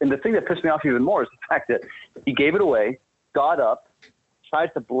the thing that pissed me off even more is the fact that he gave it away. Got up,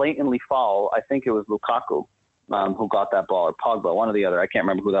 tried to blatantly foul. I think it was Lukaku who got that ball, or Pogba, one or the other. I can't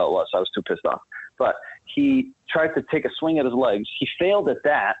remember who that was, so I was too pissed off. But he tried to take a swing at his legs. He failed at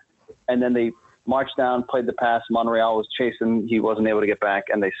that, and then they marched down, played the pass. Monreal was chasing. He wasn't able to get back,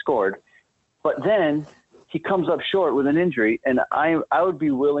 and they scored. But then he comes up short with an injury, and I would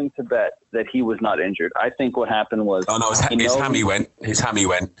be willing to bet that he was not injured. I think what happened was... Oh, no, his hammy went. His hammy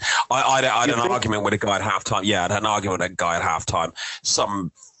went. I had an argument with a guy at halftime. Yeah, I had an argument with a guy at halftime.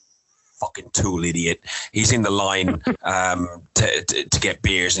 Some fucking tool idiot. He's in the line to get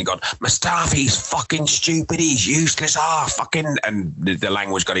beers, and he got, Mustafi's fucking stupid. He's useless. Fucking... And the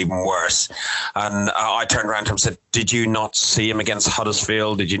language got even worse. And I turned around to him and said, did you not see him against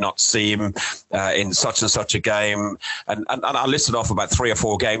Huddersfield? Did you not see him in such and such a game? And I listed off about 3 or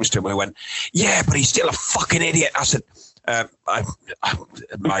 4 games to him, and he went, yeah, but he's still a fucking idiot. I said,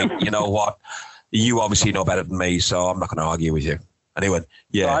 mate, you know what? You obviously know better than me, so I'm not going to argue with you. And he went,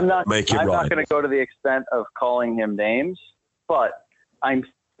 yeah, so I'm not going to go to the extent of calling him names, but it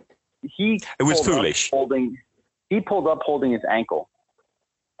was foolish. He pulled up holding his ankle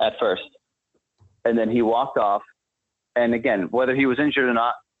at first, and then he walked off, And again, whether he was injured or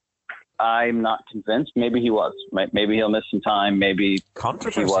not, I'm not convinced. Maybe he was. Maybe he'll miss some time. Maybe he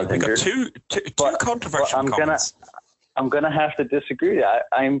was injured. We got two controversial comments. I'm gonna have to disagree.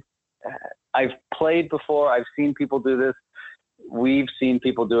 I've played before. I've seen people do this. We've seen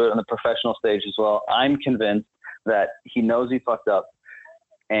people do it on the professional stage as well. I'm convinced that he knows he fucked up,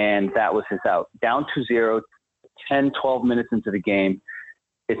 and that was his out. Down 2-0, 10, 12 minutes into the game,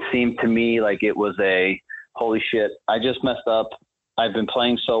 it seemed to me like it was a holy shit, I just messed up. I've been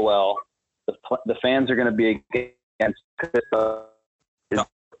playing so well. The fans are going to be against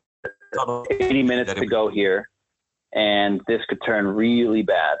 80 minutes to go here, and this could turn really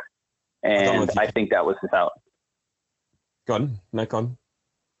bad. And I think that was his out. Go on, Nick, on.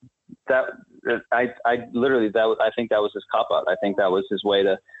 I think that was his cop out. I think that was his way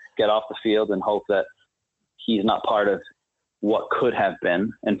to get off the field and hope that he's not part of what could have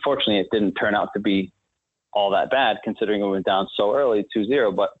been. And fortunately, it didn't turn out to be all that bad, considering it went down so early,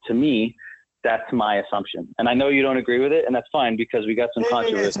 2-0. But to me, that's my assumption. And I know you don't agree with it, and that's fine because we got some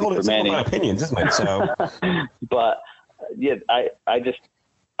controversy for Manny. It's my opinions, isn't it? So, but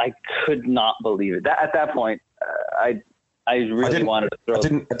I could not believe it. At that point, I really wanted to throw. I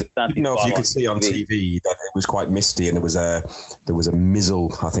didn't know if you could see on TV that it was quite misty, and there was a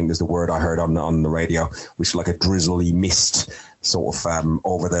mizzle. I think is the word I heard on the radio, which is like a drizzly mist sort of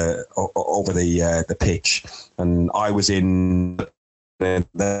over the pitch. And I was in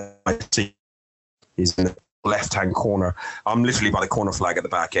the is in the left-hand corner. I'm literally by the corner flag at the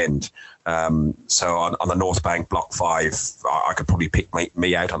back end. So on the North Bank, Block 5, I could probably pick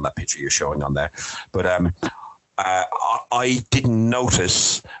me out on that picture you're showing on there. But I didn't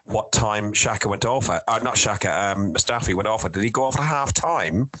notice what time Xhaka went off at. Not Xhaka, Mustafi went off at. Did he go off at half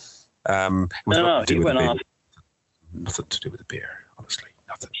time? No, he went off. Nothing to do with the beer, honestly.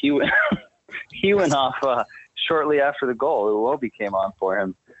 Nothing. He went off shortly after the goal. Iwobi came on for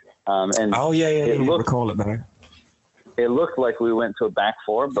him. And recall it now. It looked like we went to a back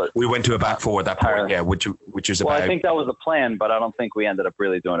four, but we went to a back four at that point. Yeah, which is about. Well, I think that was the plan, but I don't think we ended up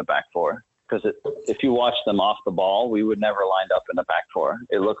really doing a back four because if you watch them off the ball, we would never lined up in a back four.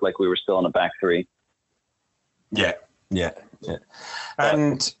 It looked like we were still in a back three. Yeah.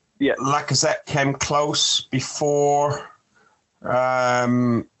 And Lacazette came close before half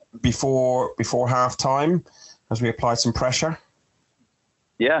time as we applied some pressure.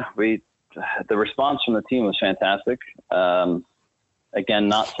 Yeah, the response from the team was fantastic. Again,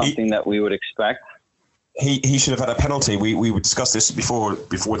 not something that we would expect. He should have had a penalty. We would discuss this before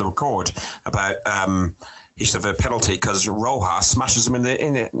the record about he should have had a penalty because Rojas smashes him in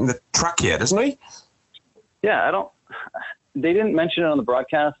the trachea, doesn't he? Yeah, they didn't mention it on the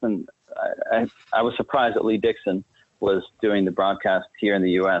broadcast, and I was surprised that Lee Dixon was doing the broadcast here in the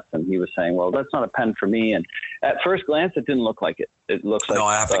U.S. and he was saying, "Well, that's not a pen for me." And at first glance, it didn't look like it. It looks like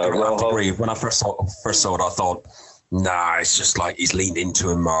I have to agree. When I first saw it, I thought, "Nah, it's just like he's leaned into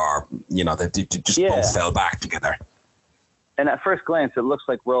him, or they just both fell back together." And at first glance, it looks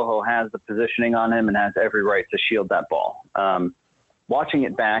like Rojo has the positioning on him and has every right to shield that ball. Watching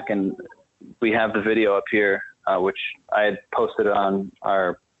it back, and we have the video up here, which I had posted on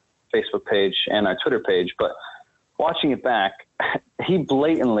our Facebook page and our Twitter page, but watching it back, he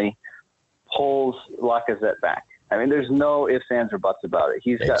blatantly pulls Lacazette back. I mean, there's no ifs, ands, or buts about it.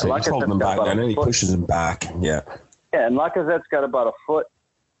 He's holding him back, and then he pushes him back. Yeah, and Lacazette's got about a foot,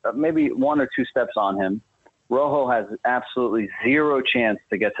 maybe 1 or 2 steps on him. Rojo has absolutely zero chance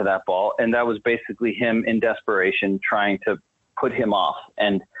to get to that ball, and that was basically him in desperation trying to put him off.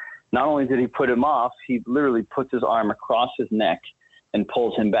 And not only did he put him off, he literally puts his arm across his neck and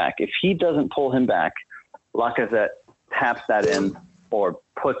pulls him back. If he doesn't pull him back, Lacazette taps that in or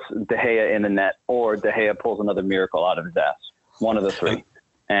puts De Gea in the net, or De Gea pulls another miracle out of his ass. One of the three.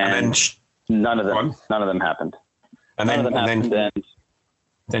 And none of them happened. And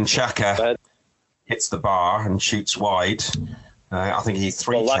then Xhaka hits the bar and shoots wide. I think he had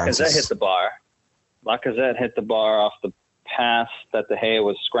 3 chances. Lacazette hit the bar. Lacazette hit the bar off the pass that De Gea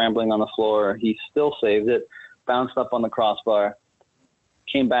was scrambling on the floor. He still saved it, bounced up on the crossbar,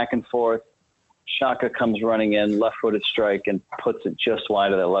 came back and forth. Xhaka comes running in, left-footed strike, and puts it just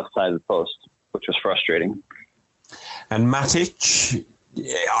wide of the left side of the post, which was frustrating. And Matic,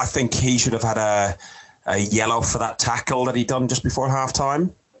 I think he should have had a yellow for that tackle that he done just before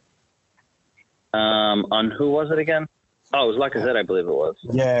half-time. On who was it again? Oh, it was Lacazette, I believe it was.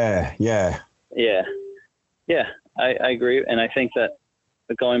 Yeah. I agree, and I think that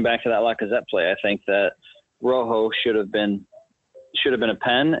going back to that Lacazette play, I think that Rojo should have been should have been a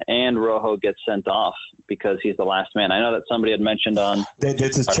pen, and Rojo gets sent off because he's the last man. I know that somebody had mentioned on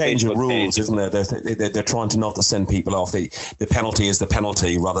there's a change of rules, isn't there? They're trying to not to send people off. The penalty is the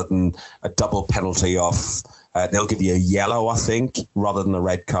penalty rather than a double penalty off. They'll give you a yellow, I think, rather than a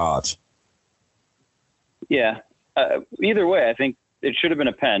red card. Yeah. Either way, I think it should have been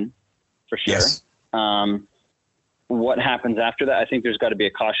a pen for sure. Yes. What happens after that? I think there's got to be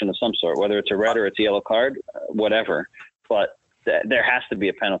a caution of some sort, whether it's a red or it's a yellow card, whatever. But there has to be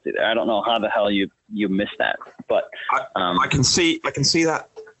a penalty there. I don't know how the hell you miss that, but I can see that.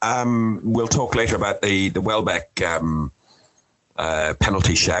 We'll talk later about the Welbeck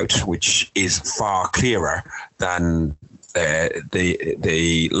penalty shout, which is far clearer than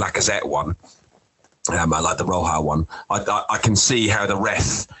the Lacazette one. I like the Roja one. I can see how the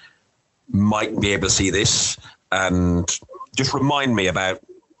ref might be able to see this and just remind me about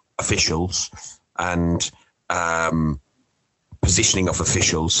officials and positioning of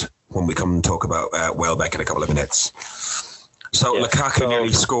officials when we come and talk about Welbeck in a couple of minutes. So Lukaku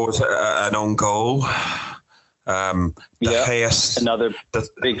nearly scores an own goal. De Gea, another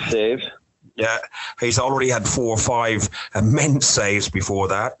big save. Yeah, he's already had 4 or 5 immense saves before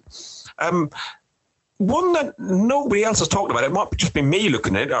that. One that nobody else has talked about, it might just be me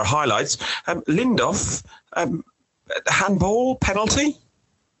looking at it, our highlights. Lindelof, handball penalty?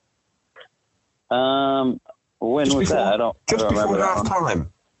 When just was before, that? I don't remember. Just before half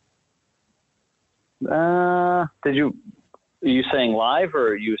time. Are you saying live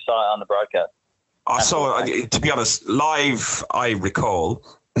or you saw it on the broadcast? I saw it, to be honest, live, I recall.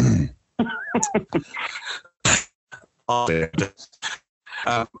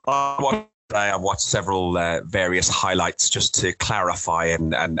 I've watched several various highlights just to clarify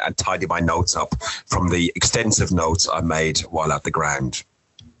and tidy my notes up from the extensive notes I made while at the ground.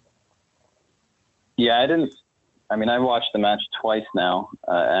 Yeah, I watched the match twice now,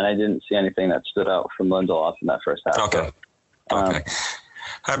 and I didn't see anything that stood out from Lindelof in that first half. Okay.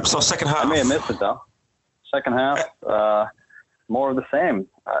 So second half. I may have missed it, though. Second half, more of the same.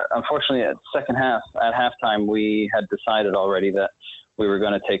 Unfortunately, at second half, at halftime, we had decided already that we were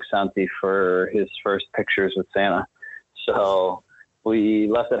going to take Santi for his first pictures with Santa. So we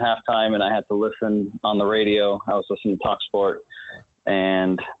left at halftime, and I had to listen on the radio. I was listening to TalkSport,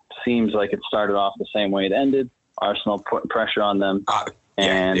 and seems like it started off the same way it ended. Arsenal putting pressure on them,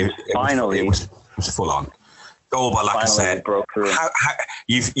 and finally... It was full on. Goal by Lacazette. Broke through.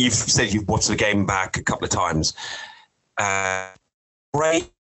 You've said you've watched the game back a couple of times.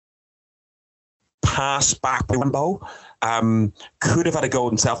 Great pass back by Rambo. Could have had a goal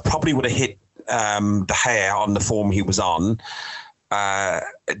himself. Probably would have hit De Gea on the form he was on.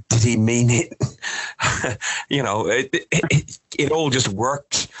 Did he mean it? It all just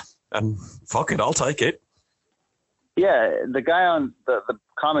worked. And fuck it, I'll take it. Yeah, the guy on the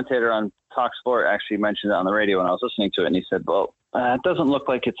commentator on TalkSport actually mentioned it on the radio when I was listening to it, and he said, well, it doesn't look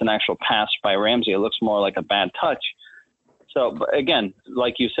like it's an actual pass by Ramsey. It looks more like a bad touch. So, but again,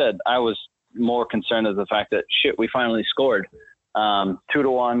 like you said, I was more concerned of the fact that, we finally scored.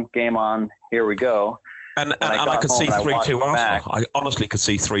 2-1, game on, here we go. And I could see 3-2 Arsenal. I honestly could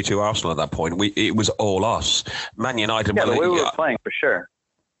see 3-2 Arsenal at that point. It was all us. Man United. Yeah, the way we were playing, for sure.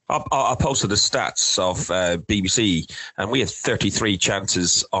 I posted the stats of BBC, and we had 33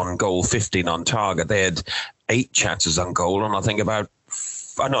 chances on goal, 15 on target. They had 8 chances on goal, and I think they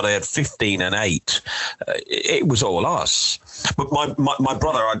had 15 and 8. It was all us. But my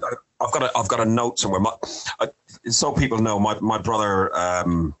brother, I've got a note somewhere. So people know my brother,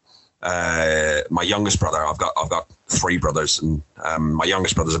 my youngest brother. I've got 3 brothers, and my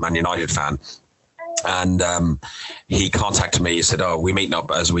youngest brother's a Man United fan. And he contacted me. He said, we're meeting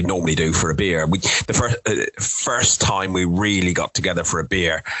up as we normally do for a beer. The first time we really got together for a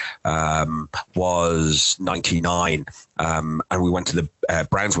beer was 99. And we went to the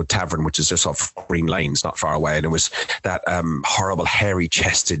Brownswood Tavern, which is just off Green Lanes, not far away. And it was that horrible,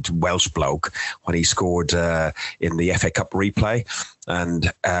 hairy-chested Welsh bloke when he scored in the FA Cup replay.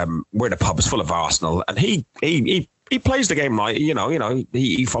 And we're in a pub. It's full of Arsenal. And he plays the game right,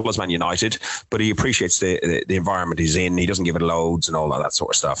 he follows Man United, but he appreciates the environment he's in. He doesn't give it loads and all of that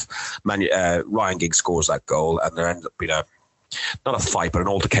sort of stuff. Ryan Giggs scores that goal, and there ends up being not a fight, but an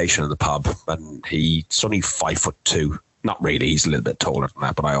altercation in the pub. And he's only 5'2". Not really, he's a little bit taller than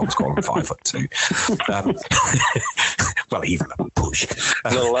that, but I always call him 5'2". Well, even a push.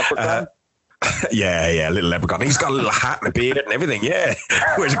 Little leprechaun? Yeah, little leprechaun. He's got a little hat and a beard and everything. Yeah,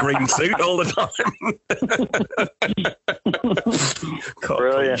 wears a green suit all the time. God,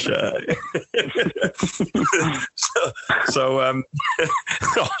 Brilliant.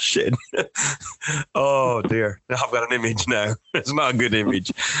 Oh shit. Oh dear. I've got an image now. It's not a good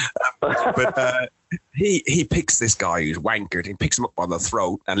image. But he picks this guy who's wankered. He picks him up by the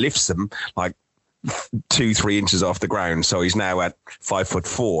throat and lifts him like 2-3 inches off the ground. So he's now at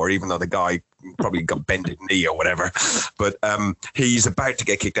 5'4", even though the guy probably got bended knee or whatever. But he's about to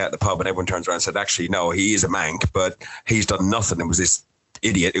get kicked out of the pub, and everyone turns around and said, actually, no, he is a mank, but he's done nothing. It was this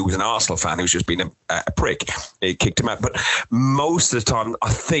idiot who was an Arsenal fan who's just been a prick. He kicked him out. But most of the time,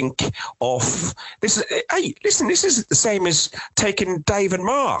 I think of this is, hey, listen, this is the same as taking Dave and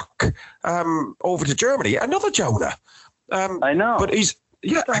Mark over to Germany. Another Jonah. I know. But he's,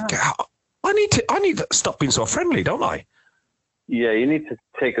 yeah, I need to stop being so friendly, don't I? Yeah, you need to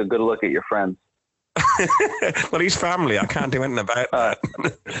take a good look at your friends. Well, he's family. I can't do anything about that.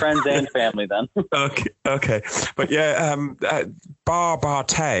 Friends and family, then. Okay. But yeah,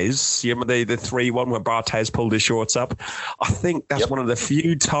 Barthez, you remember the 3-1 where Barthez pulled his shorts up? I think that's one of the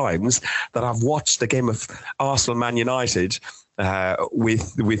few times that I've watched a game of Arsenal Man United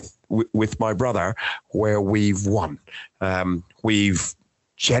with my brother where we've won. We've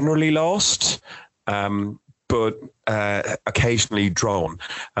generally lost, but occasionally drawn.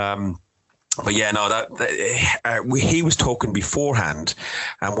 But yeah, no, he was talking beforehand,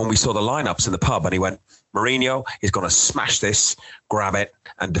 and when we saw the lineups in the pub, and he went, Mourinho is going to smash this, grab it,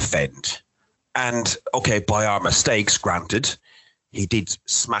 and defend. And okay, by our mistakes, granted, he did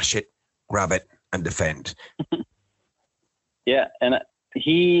smash it, grab it, and defend. Yeah, and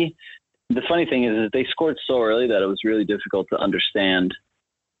the funny thing is they scored so early that it was really difficult to understand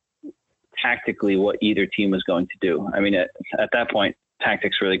tactically what either team was going to do. I mean, at that point,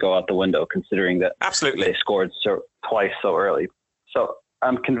 tactics really go out the window, considering that absolutely they scored twice so early. So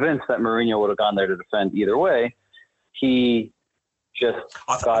I'm convinced that Mourinho would have gone there to defend either way. He just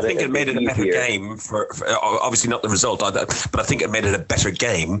I think it made it a better game for obviously not the result, but I think it made it a better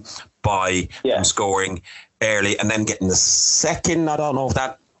game by them scoring early and then getting the second. I don't know if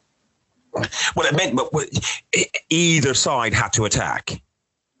that. Well, it meant, but either side had to attack.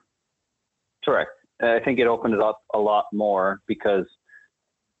 Correct. I think it opened it up a lot more because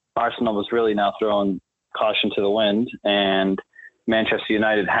Arsenal was really now throwing caution to the wind, and Manchester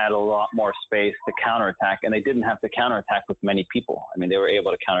United had a lot more space to counterattack, and they didn't have to counterattack with many people. I mean, they were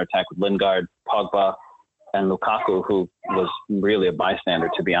able to counterattack with Lingard, Pogba, and Lukaku, who was really a bystander,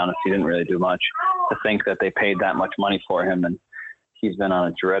 to be honest. He didn't really do much. To think that they paid that much money for him, and he's been on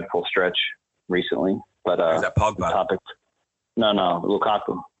a dreadful stretch recently. But is that Pogba? No,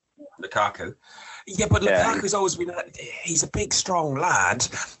 Lukaku. Lukaku. Yeah, but Lukaku's always been. He's a big, strong lad.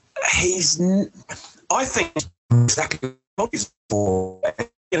 I think exactly what he's for.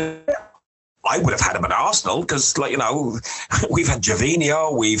 I would have had him at Arsenal because, we've had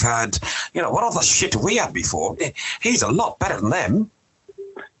Javinho, we've had, what other shit we had before? He's a lot better than them.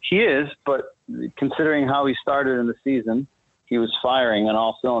 He is, but considering how he started in the season, he was firing on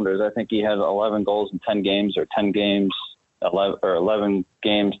all cylinders. I think he had 11 goals in 10 games, or 10 games. 11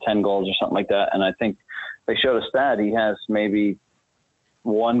 games, 10 goals or something like that. And I think they showed a stat. He has maybe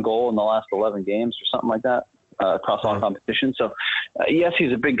 1 goal in the last 11 games or something like that across all competitions. So, yes,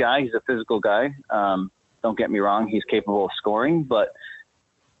 he's a big guy. He's a physical guy. Don't get me wrong. He's capable of scoring. But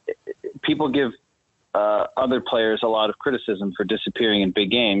people give other players a lot of criticism for disappearing in big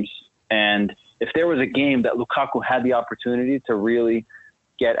games. And if there was a game that Lukaku had the opportunity to really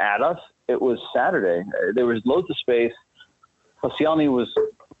get at us, it was Saturday. There was loads of space. Koscielny was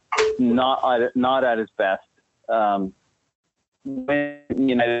not at his best. When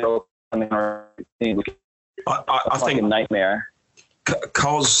United, I think a nightmare.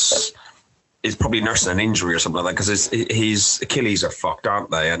 Cos is probably nursing an injury or something like that because his Achilles are fucked,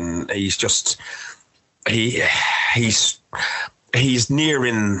 aren't they? And he's just he's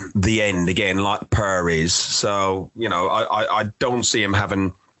nearing the end again, like Per is. So I don't see him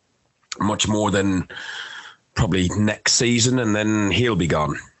having much more than probably next season, and then he'll be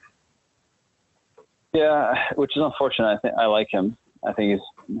gone. Yeah, which is unfortunate. I like him. I think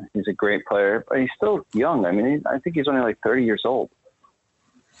he's a great player, but he's still young. I mean, I think he's only like 30 years old.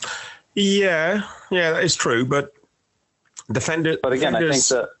 Yeah, that is true. But defenders. I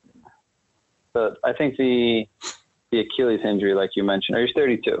think the Achilles injury, like you mentioned, he's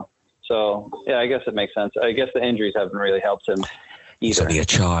 32. So yeah, I guess it makes sense. I guess the injuries haven't really helped him either. He's only a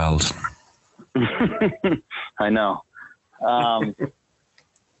child. I know.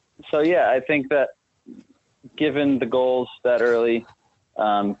 So yeah, I think that given the goals that early,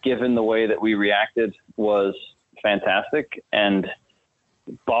 given the way that we reacted, was fantastic. And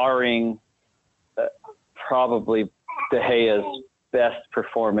barring probably De Gea's best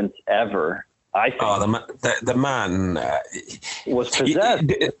performance ever, I think. Oh, the man was possessed.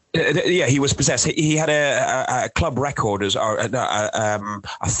 He was possessed. He had a club record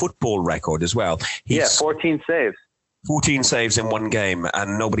a football record as well. 14 saves. 14 saves in one game,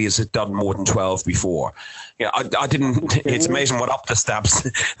 and nobody has done more than 12 before. Yeah, I didn't. It's amazing what up the stabs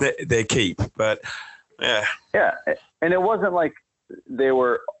they keep, but yeah. Yeah, and it wasn't like they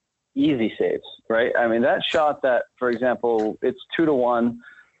were easy saves, right? I mean, that shot that, for example, it's 2-1.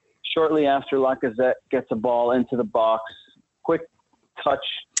 Shortly after Lacazette gets a ball into the box, quick touch,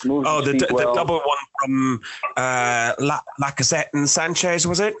 moves. Oh, the double one from Lacazette and Sanchez,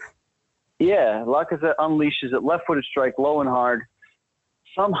 was it? Yeah, Lacazette unleashes it, left-footed strike, low and hard.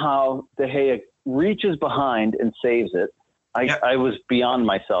 Somehow De Gea reaches behind and saves it. I was beyond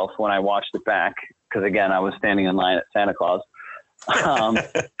myself when I watched it back because, again, I was standing in line at Santa Claus.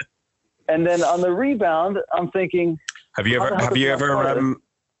 And then on the rebound, I'm thinking, Have you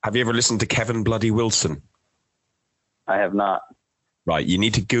ever listened to Kevin Bloody Wilson? I have not. Right, you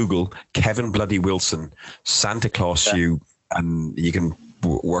need to Google Kevin Bloody Wilson, Santa Claus you, and you can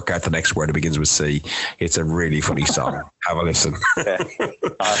work out the next word. It begins with C. It's a really funny song. Have a listen. Okay.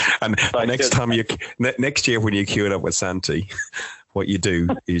 And next year when you queue it up with Santi, what you do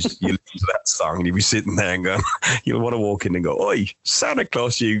is you listen to that song and you'll be sitting there and going, you'll want to walk in and go, "Oi, Santa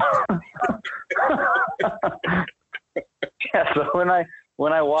Claus, you." Yeah. So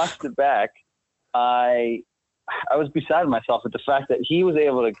when I watched it back, I was beside myself at the fact that he was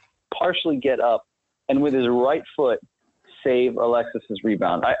able to partially get up and with his right foot save Alexis's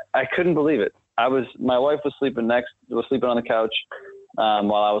rebound. I couldn't believe it. My wife was sleeping on the couch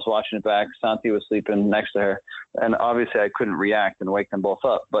while I was watching it back. Santi was sleeping next to her, and obviously I couldn't react and wake them both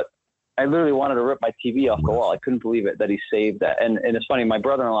up. But I literally wanted to rip my TV off the wall. I couldn't believe it that he saved that. And it's funny. My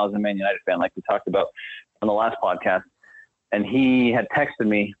brother-in-law is a Man United fan, like we talked about on the last podcast. And he had texted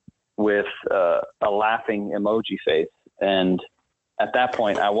me with a laughing emoji face. And at that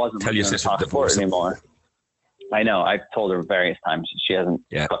point, I wasn't going to talk sport anymore. I know. I've told her various times. She hasn't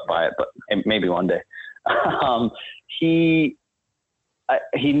stuck by it, but maybe one day. He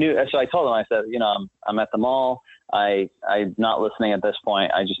knew. So I told him, I said, I'm at the mall. I'm not listening at this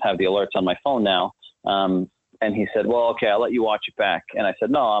point. I just have the alerts on my phone now. And he said, well, okay, I'll let you watch it back. And I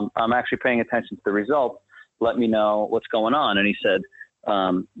said, no, I'm actually paying attention to the results. Let me know what's going on. And he said,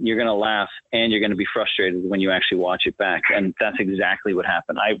 you're going to laugh and you're going to be frustrated when you actually watch it back. And that's exactly what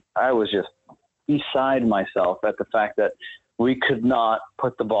happened. I was just beside myself at the fact that we could not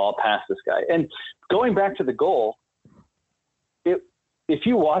put the ball past this guy. And going back to the goal, if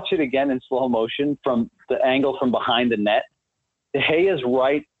you watch it again in slow motion from the angle from behind the net, De Gea's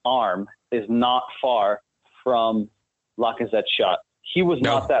right arm is not far from Lacazette's shot. He was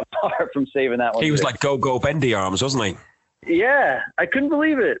not that far from saving that one. He was like go bendy arms, wasn't he? Yeah, I couldn't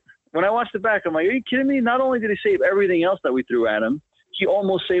believe it. When I watched it back, I'm like, are you kidding me? Not only did he save everything else that we threw at him, he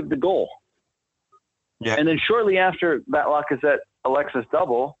almost saved the goal. Yeah. And then shortly after that Lacazette-Alexis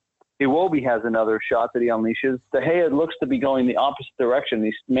double, Iwobi has another shot that he unleashes. De Gea looks to be going the opposite direction.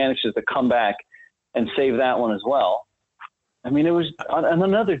 He manages to come back and save that one as well. I mean, it was on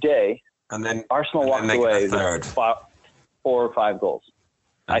another day. And then Arsenal walked away with 4 or 5 goals.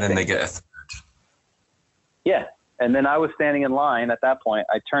 And then they get a third. Yeah. And then I was standing in line at that point.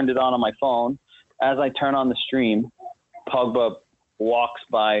 I turned it on my phone. As I turn on the stream, Pogba walks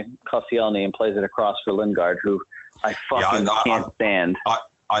by Koscielny and plays it across for Lingard, who I can't stand.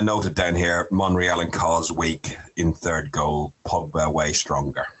 I noted down here, Monreal and Cos weak in third goal, Pogba way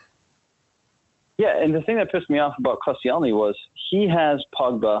stronger. Yeah, and the thing that pissed me off about Koscielny was he has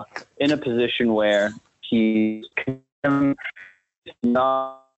Pogba in a position where he's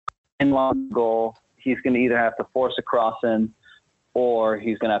not in long goal. He's going to either have to force a cross in or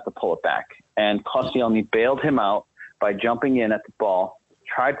he's going to have to pull it back. And Koscielny bailed him out by jumping in at the ball,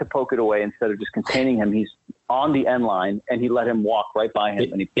 tried to poke it away instead of just containing him. He's on the end line, and he let him walk right by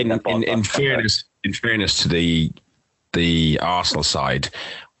him. And he in fairness to the Arsenal side,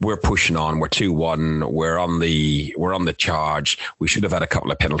 we're pushing on. We're 2-1. We're on the charge. We should have had a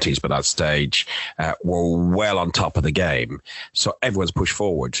couple of penalties by that stage. We're well on top of the game, so everyone's pushed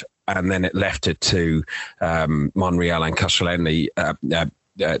forward, and then it left it to Monreal and Koscielny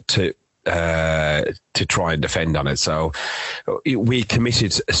to try and defend on it. So we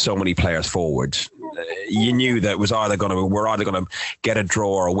committed so many players forward. You knew that we're either going to get a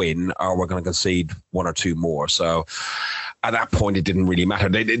draw or a win, or we're going to concede 1 or 2 more. So at that point, it didn't really matter.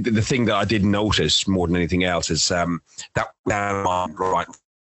 The thing that I did notice more than anything else is that down on right,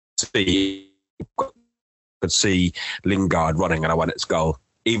 could see Lingard running, and I went, it's goal.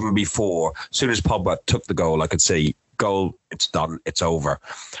 Even before, as soon as Pogba took the goal, I could see goal. It's done. It's over.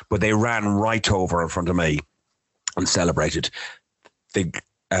 But they ran right over in front of me and celebrated. The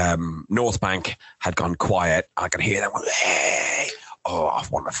North Bank had gone quiet. I could hear them. Hey! Oh, I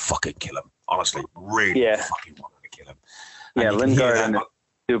want to fucking kill him. Honestly, really fucking wanted to kill him. And yeah, Lingard and the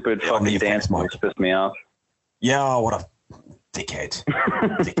stupid fucking dance moves pissed me off. Yeah, what a dickhead.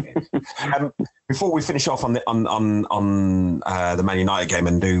 Before we finish off on the Man United game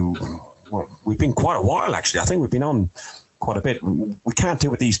and we've been quite a while actually. I think we've been on quite a bit. We can't do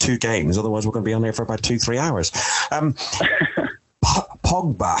with these two games, otherwise we're going to be on there for about 2-3 hours.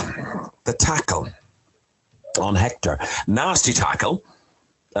 Pogba, the tackle on Hector, nasty tackle.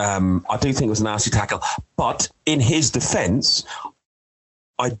 I do think it was a nasty tackle, but in his defence,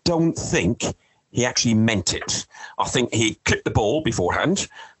 I don't think he actually meant it. I think he clipped the ball beforehand,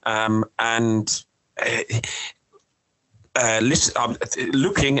 and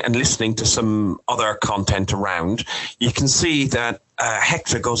looking and listening to some other content around, you can see that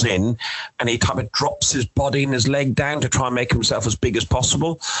Hector goes in and he kind of drops his body and his leg down to try and make himself as big as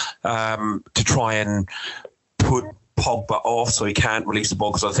possible, to try and put Pogba off so he can't release the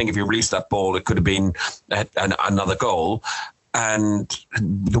ball, because I think if he released that ball, it could have been another goal. And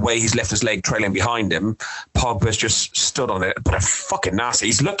the way he's left his leg trailing behind him, Pogba's just stood on it. But fucking nasty.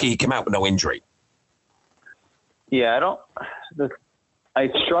 He's lucky he came out with no injury. Yeah, I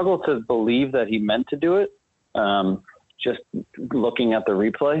struggle to believe that he meant to do it. Just looking at the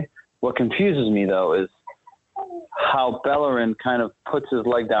replay. What confuses me though is how Bellerin kind of puts his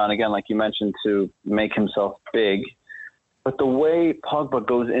leg down again, like you mentioned, to make himself big. But the way Pogba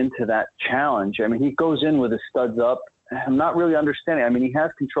goes into that challenge, I mean, he goes in with his studs up. I'm not really understanding. I mean, he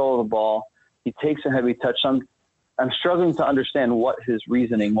has control of the ball. He takes a heavy touch. I'm struggling to understand what his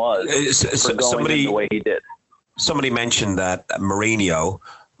reasoning was for going in the way he did. Somebody mentioned that Maureen,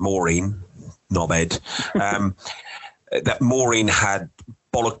 Nobed, that Maureen had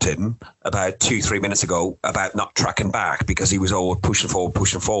bollocked him about 2-3 minutes ago about not tracking back because he was all pushing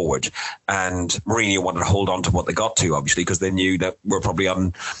forward. And Mourinho wanted to hold on to what they got to, obviously, because they knew that we're probably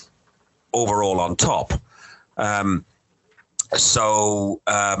overall on top. So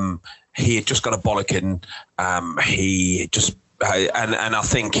he had just got a bollocking. He just and I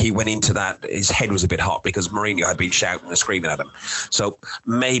think he went into that. His head was a bit hot because Mourinho had been shouting and screaming at him. So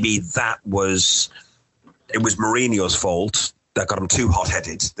maybe it was Mourinho's fault that got him too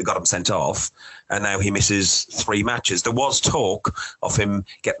hot-headed. That got him sent off, and now he misses 3 matches. There was talk of him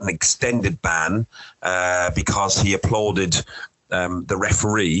getting an extended ban because he applauded the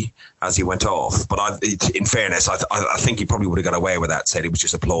referee as he went off. But in fairness, I think he probably would have got away with that, said he was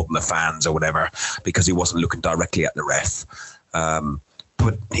just applauding the fans or whatever, because he wasn't looking directly at the ref.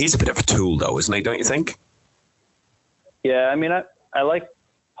 But he's a bit of a tool, though, isn't he, don't you think? Yeah, I mean, I like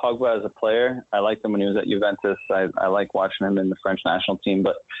Pogba as a player. I liked him when he was at Juventus. I like watching him in the French national team,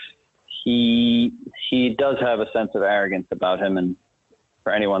 but he does have a sense of arrogance about him. And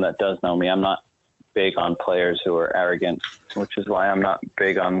for anyone that does know me, I'm not big on players who are arrogant, which is why I'm not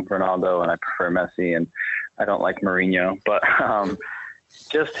big on Ronaldo and I prefer Messi and I don't like Mourinho. But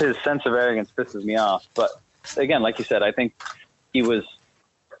just his sense of arrogance pisses me off. But again, like you said, I think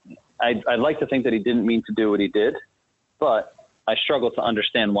I'd like to think that he didn't mean to do what he did, but I struggle to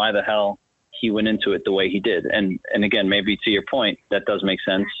understand why the hell he went into it the way he did. And again, maybe to your point, that does make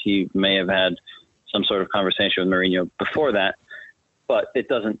sense. He may have had some sort of conversation with Mourinho before that, but it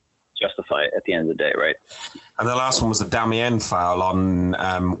doesn't justify it at the end of the day, right? And the last one was the Damien foul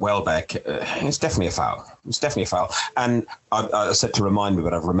on Welbeck. It's definitely a foul. And I said to remind me,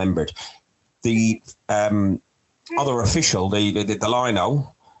 but I've remembered. The other official, the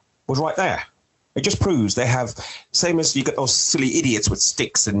lino, was right there. It just proves they have, same as you got those silly idiots with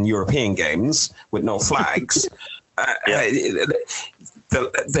sticks in European games with no flags.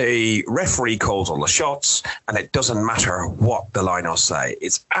 The referee calls all the shots, and it doesn't matter what the linos say.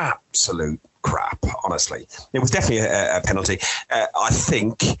 It's absolute crap, honestly. It was definitely a penalty. I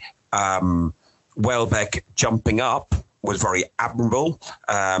think Welbeck jumping up was very admirable,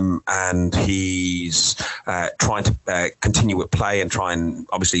 and he's trying to continue with play and try and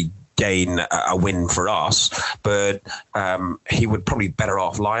obviously gain a win for us, but he would probably be better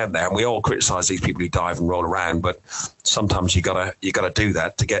off lying there. And we all criticise these people who dive and roll around, but sometimes you gotta do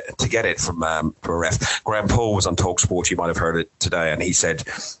that to get it from a ref. Graham Paul was on TalkSport. You might have heard it today, and he said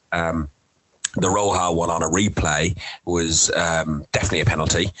The Roja one on a replay was definitely a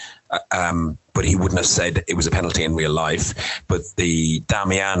penalty, but he wouldn't have said it was a penalty in real life. But the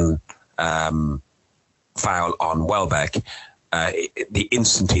Damian foul on Welbeck, the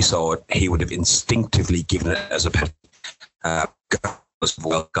instant he saw it, he would have instinctively given it as a penalty.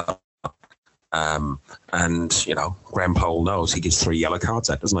 And, you know, Graham Poll knows he gives 3 yellow cards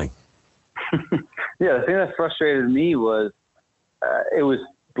out, doesn't he? Yeah, the thing that frustrated me was it was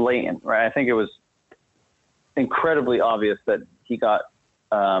blatant, right? I think it was incredibly obvious that he got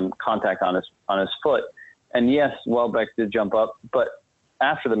contact on his foot. And yes, Welbeck did jump up, but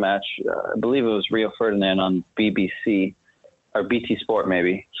after the match, I believe it was Rio Ferdinand on BBC or BT Sport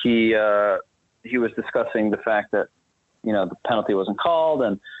maybe. He was discussing the fact that, you know, the penalty wasn't called,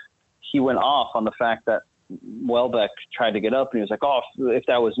 and he went off on the fact that Welbeck tried to get up, and he was like, "Oh, if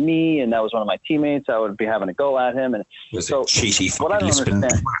that was me and that was one of my teammates, I would be having a go at him." And so, what I don't understand,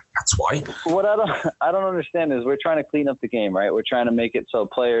 that's why. What I don't understand is we're trying to clean up the game, right? We're trying to make it so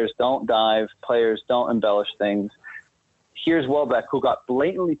players don't dive, players don't embellish things. Here's Welbeck, who got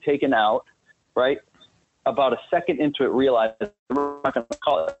blatantly taken out, right? About a second into it, realized we're not going to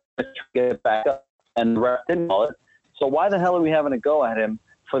call it, get it back up, and the ref didn't call it. So why the hell are we having a go at him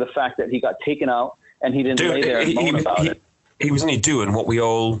for the fact that he got taken out and he didn't lay there and moan about it? He was only doing what we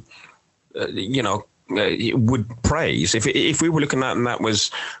all, would praise. If we were looking at, and that was,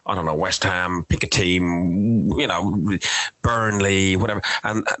 I don't know, West Ham, pick a team, you know, Burnley, whatever,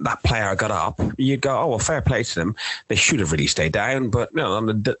 and that player got up, you'd go, oh, well, fair play to them. They should have really stayed down, but, you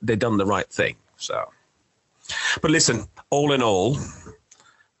know, they've done the right thing. So, but listen, all in all,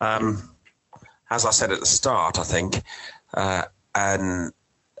 as I said at the start, I think, a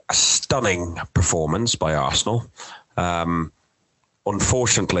stunning performance by Arsenal.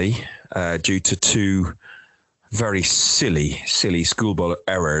 Unfortunately, due to 2 very silly schoolboy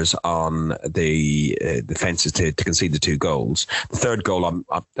errors on the defences to concede the 2 goals. The third goal, I'm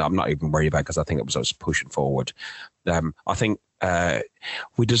not even worried about, because I think it was us pushing forward. I think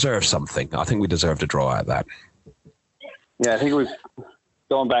we deserve something. I think we deserved a draw out of that. Yeah, I think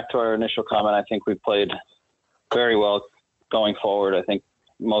going back to our initial comment, I think we played very well going forward. I think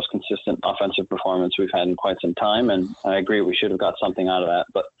most consistent offensive performance we've had in quite some time, and I agree we should have got something out of that.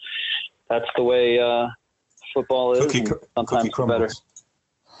 But that's the way football is. Sometimes the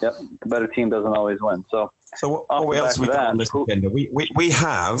better team doesn't always win. So what else we got on this agenda? We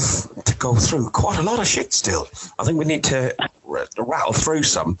have to go through quite a lot of shit still. I think we need to rattle through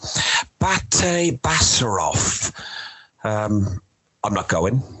some. Bate Basarov. I'm not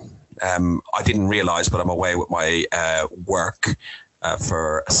going. I didn't realise, but I'm away with my work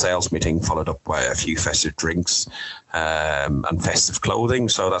for a sales meeting, followed up by a few festive drinks and festive clothing.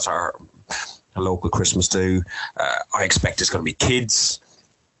 So that's our local Christmas do. I expect it's going to be kids.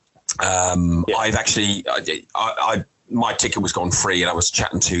 I've actually, my ticket was going free, and I was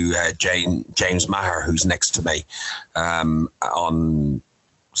chatting to James Maher, who's next to me, on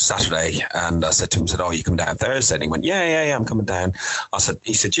Saturday, and I said to him, "Oh, you come down Thursday?" And he went, "Yeah, I'm coming down."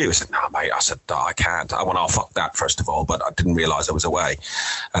 He said, "You?" I said, "No, mate." I said, "No, I can't." I went, "Oh, fuck that," first of all, but I didn't realise I was away.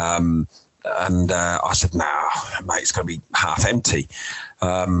 And I said, "No, mate, it's going to be half empty."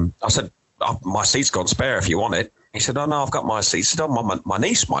 I said, "Oh, my seat's gone spare if you want it." He said, "Oh, no, I've got my seat." He said, "Oh, my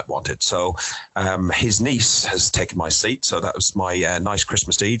niece might want it." So his niece has taken my seat. So that was my nice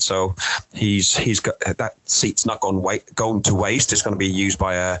Christmas deed. So he's got that seat's not going to waste. It's going to be used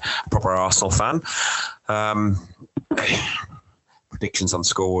by a proper Arsenal fan. Predictions on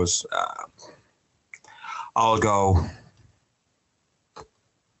scores. I'll go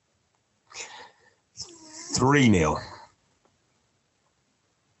 3-0.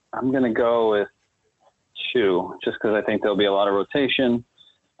 I'm going to go with 2, just because I think there'll be a lot of rotation.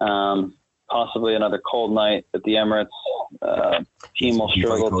 Possibly another cold night at the Emirates. Team will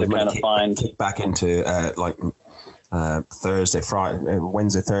struggle to kind of find kick back into Thursday, Friday,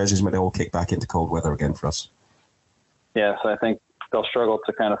 Wednesday, Thursdays, when they all kick back into cold weather again for us. Yeah, so I think they'll struggle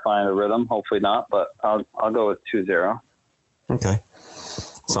to kind of find a rhythm. Hopefully not, but I'll go with 2-0. Okay.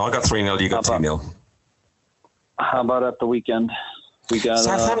 So I got 3-0. You got 2-0. How about at the weekend? We got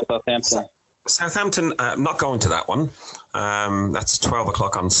Southampton. Southampton, not going to that one. That's 12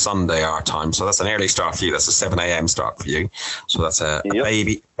 o'clock on Sunday our time, so that's an early start for you. That's a 7 a.m. start for you. So that's a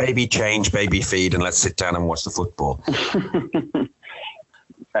baby change, baby feed, and let's sit down and watch the football.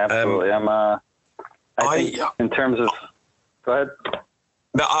 Absolutely. I think in terms of, go ahead.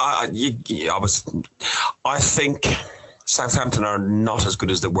 No, I think Southampton are not as good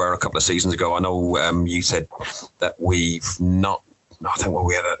as they were a couple of seasons ago. I know you said that we've not. I think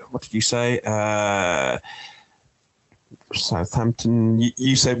we had what did you say? Southampton.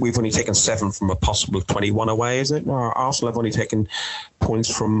 You said we've only taken 7 from a possible 21 away, is it? Or Arsenal have only taken points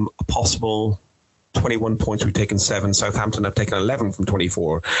from a possible 21 points. We've taken 7. Southampton have taken 11 from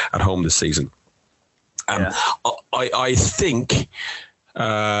 24 at home this season. I think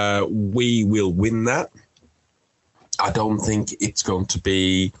we will win that. I don't think it's going to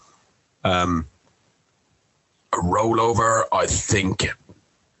be a rollover. I think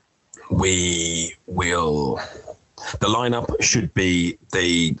we will. The lineup should be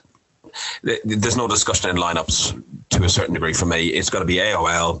there's no discussion in lineups to a certain degree for me. It's got to be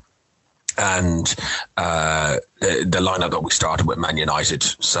AOL and the lineup that we started with Man United.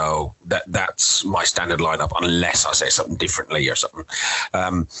 So that's my standard lineup, unless I say something differently or something.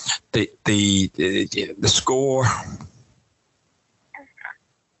 The score,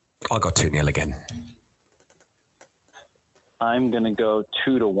 I got 2-0 again. I'm going to go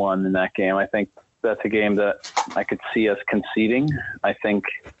 2-1 in that game. I think that's a game that I could see us conceding. I think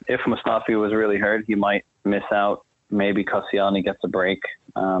if Mustafi was really hurt, he might miss out. Maybe Koscielny gets a break,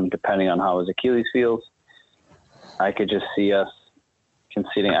 depending on how his Achilles feels. I could just see us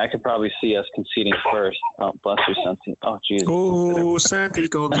conceding. I could probably see us conceding first. Oh, bless you, Santi. Oh, Jesus. Oh, Santi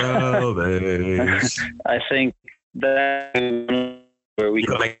Gonzalez. I think that where we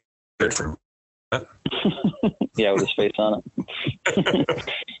can make it from. Yeah, with his face on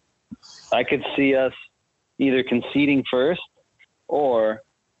it. I could see us either conceding first or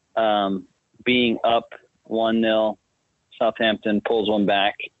being up 1-0. Southampton pulls one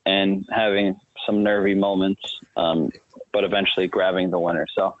back and having some nervy moments, but eventually grabbing the winner.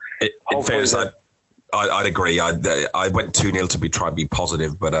 So, in fairness, I'd agree. I went 2-0 to try to be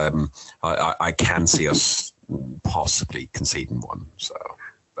positive, but I can see us possibly conceding one. So,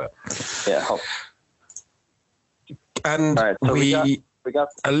 but yeah. And all right, so we got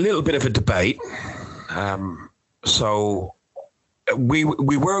a little bit of a debate. So we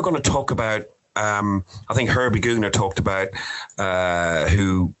were going to talk about. I think Herbie Gugner talked about,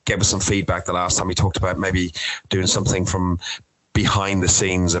 who gave us some feedback the last time. He talked about maybe doing something from behind the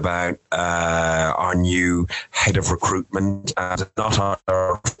scenes about our new head of recruitment and not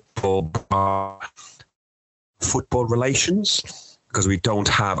our football relations. Because we don't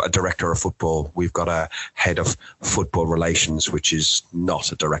have a director of football. We've got a head of football relations, which is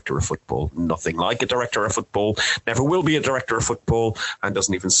not a director of football. Nothing like a director of football. Never will be a director of football, and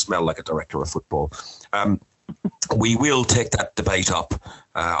doesn't even smell like a director of football. We will take that debate up,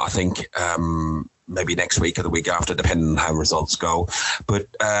 I think, maybe next week or the week after, depending on how results go. But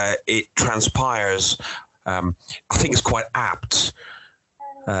it transpires, I think it's quite apt.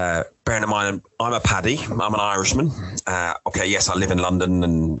 Bearing in mind, I'm a Paddy. I'm an Irishman. Okay, yes, I live in London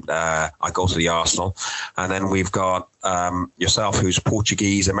and I go to the Arsenal. And then we've got yourself, who's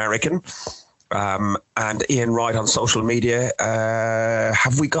Portuguese American, and Ian Wright on social media.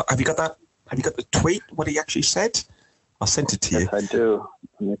 Have you got that? Have you got the tweet? What he actually said? I sent it to you. Yes, I do.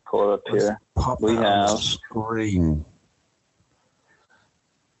 Let me pull it up here. We have screen.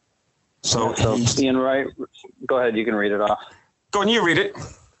 So Ian Wright. Go ahead. You can read it off. Go on, you read it.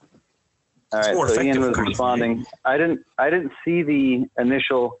 All right, so Ian was responding. I didn't see the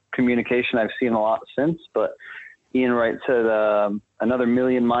initial communication. I've seen a lot since, but Ian Wright said, another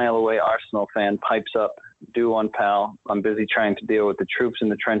million-mile away Arsenal fan pipes up, do one, pal. I'm busy trying to deal with the troops in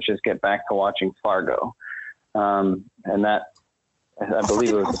the trenches, get back to watching Fargo. And that, I believe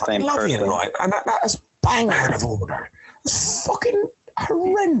it was the same person. Ian Wright, and that is bang out of order. It's fucking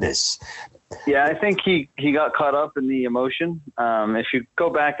horrendous. Yeah, I think he got caught up in the emotion. If you go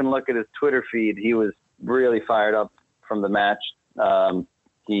back and look at his Twitter feed, he was really fired up from the match.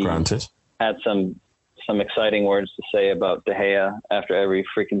 He Granted. had some exciting words to say about De Gea after every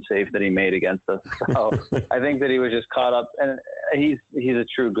freaking save that he made against us. So I think that he was just caught up, and he's a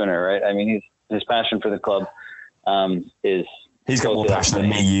true Gunner, right? I mean, his passion for the club is. He's got more passion than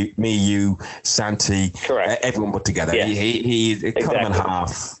me, you, Santi, correct. Everyone put together. Yeah. He exactly. Cut him in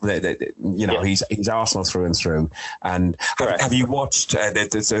half. He's Arsenal through and through. And have you watched?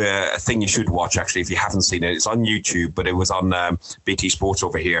 There's a thing you should watch actually if you haven't seen it. It's on YouTube, but it was on BT Sports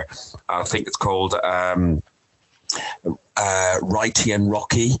over here. I think it's called Righty and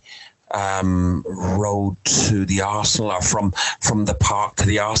Rocky. Road to the Arsenal, or from the park to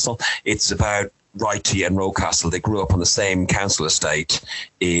the Arsenal. It's about Wrighty and Rocastle, they grew up on the same council estate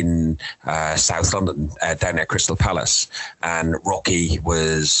in South London, down at Crystal Palace. And Rocky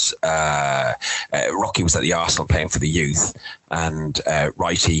was at the Arsenal playing for the youth, and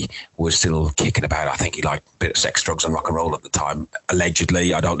Wrighty was still kicking about. I think he liked a bit of sex, drugs, and rock and roll at the time,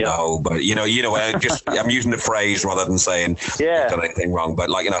 allegedly. I don't know, but just I'm using the phrase rather than saying he's done anything wrong. But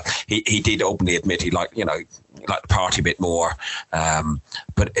he did openly admit he liked the party a bit more.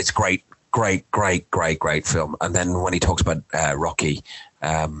 But it's great film. And then when he talks about Rocky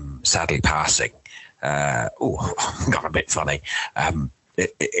sadly passing, got a bit funny.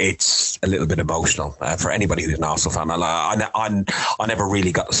 It's a little bit emotional for anybody who's an Arsenal fan. I never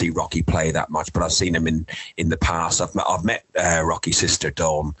really got to see Rocky play that much, but I've seen him in the past. I've met Rocky's sister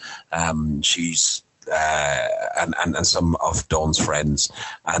Dawn. She's and some of Dawn's friends,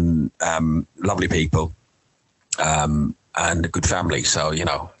 and lovely people, and a good family. So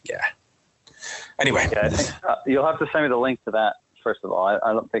Anyway, I think you'll have to send me the link to that. First of all,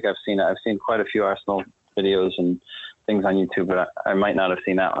 I don't think I've seen it. I've seen quite a few Arsenal videos and things on YouTube, but I might not have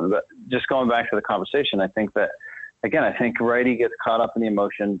seen that one. But just going back to the conversation, I think Wrighty gets caught up in the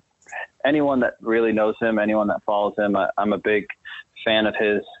emotion. Anyone that really knows him, anyone that follows him, I'm a big fan of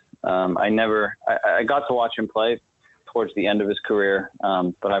his. I got to watch him play towards the end of his career,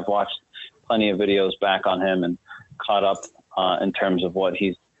 but I've watched plenty of videos back on him and caught up in terms of what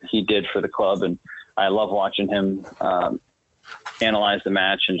he did for the club. And I love watching him analyze the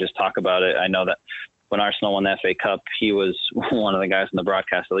match and just talk about it. I know that when Arsenal won the FA Cup, he was one of the guys in the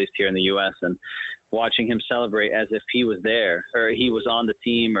broadcast, at least here in the US, and watching him celebrate as if he was there or he was on the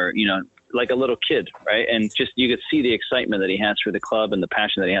team, or, like a little kid, right? And just, you could see the excitement that he has for the club and the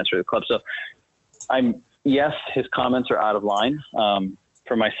passion that he has for the club. So yes, his comments are out of line.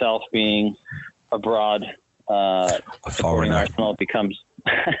 For myself, being abroad, supporting Arsenal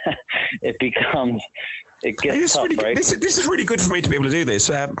it gets tough, right? This is really good for me to be able to do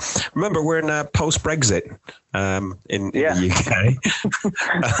this. Remember, we're in post-Brexit in the UK.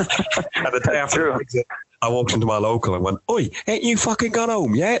 And the day after Brexit, I walked into my local and went, "Oi, ain't you fucking gone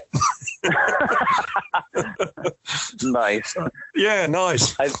home yet?" Nice. Yeah,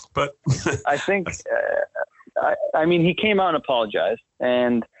 nice. But I think, he came out and apologized,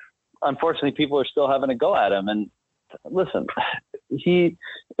 and unfortunately, people are still having a go at him. And listen, if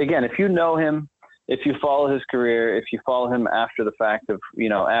you know him, if you follow his career, if you follow him after the fact of,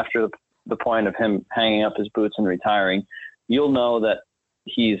 after the point of him hanging up his boots and retiring, you'll know that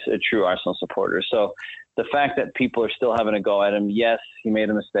he's a true Arsenal supporter. So the fact that people are still having a go at him, yes, he made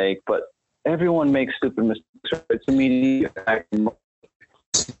a mistake, but everyone makes stupid mistakes. It's a media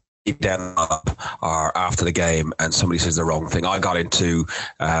down up or after the game and somebody says the wrong thing. I got into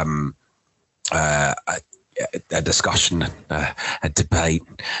a discussion, a debate,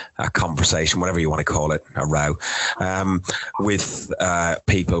 a conversation, whatever you want to call it, a row, with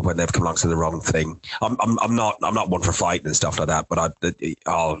people when they've come along to the wrong thing. I'm not one for fighting and stuff like that, but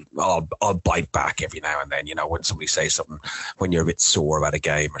I'll bite back every now and then. When somebody says something, when you're a bit sore about a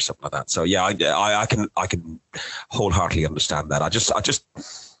game or something like that. So yeah, I can wholeheartedly understand that. I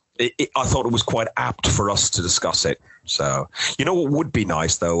thought it was quite apt for us to discuss it. So, what would be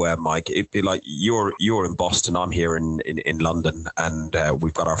nice though, Mike? It'd be like you're in Boston, I'm here in London, and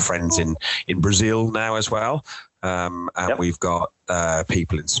we've got our friends in Brazil now as well, and we've got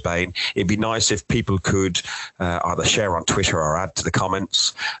people in Spain. It'd be nice if people could either share on Twitter or add to the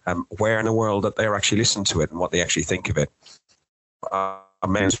comments where in the world that they're actually listening to it and what they actually think of it.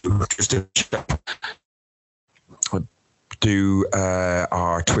 Do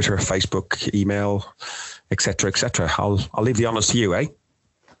our Twitter, Facebook, email, etc., etc. I'll leave the honors to you, eh?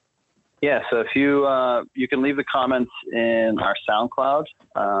 Yeah. So if you can leave the comments in our SoundCloud.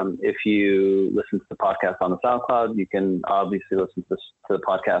 If you listen to the podcast on the SoundCloud, you can obviously listen to the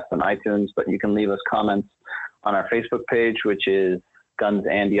podcast on iTunes, but you can leave us comments on our Facebook page, which is Guns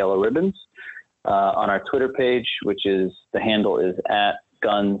and Yellow Ribbons. On our Twitter page, which is the handle is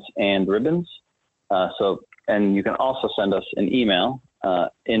 @Guns and Ribbons. And you can also send us an email,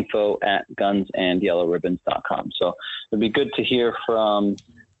 info@gunsandyellowribbons.com. So it'd be good to hear from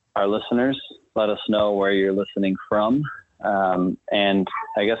our listeners. Let us know where you're listening from. And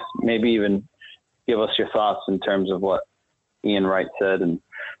I guess maybe even give us your thoughts in terms of what Ian Wright said and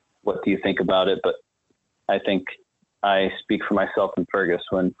what do you think about it. But I think I speak for myself and Fergus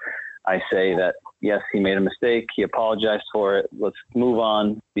when I say that, yes, he made a mistake. He apologized for it. Let's move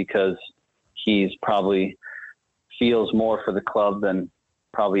on, because he's probably feels more for the club than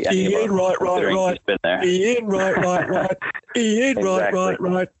probably any of us. Right. He's been there. Ian, right. Ian, Exactly.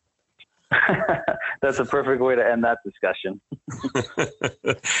 right. That's a perfect way to end that discussion.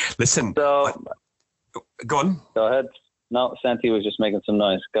 Listen, so go on. Go ahead. No, Santi was just making some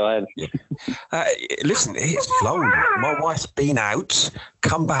noise. Go ahead. Yeah. Listen, it's flown. My wife's been out,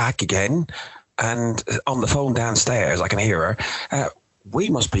 come back again, and on the phone downstairs, I can hear her. We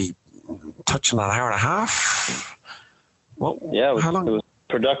must be touching an hour and a half. Well, yeah, how long? It was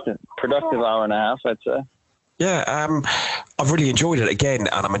productive hour and a half, I'd say. Yeah, I've really enjoyed it again,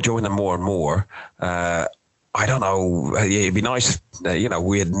 and I'm enjoying them more and more. I don't know. It'd be nice.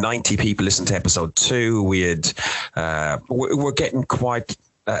 We had 90 people listen to episode 2. We had. We're getting quite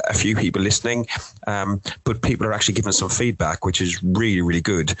a few people listening, but people are actually giving some feedback, which is really, really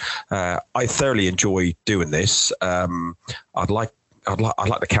good. I thoroughly enjoy doing this. I'd like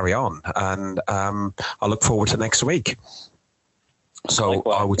to carry on, and I look forward to next week. So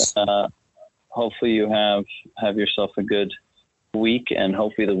likewise. I would. Hopefully you have yourself a good week, and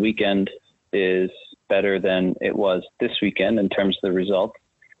hopefully the weekend is better than it was this weekend in terms of the results.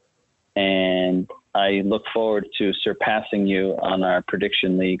 And I look forward to surpassing you on our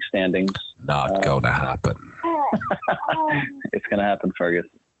prediction league standings. Not going to happen. It's going to happen, Fergus.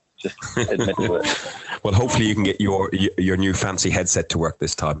 Just admit to it. Well, hopefully you can get your new fancy headset to work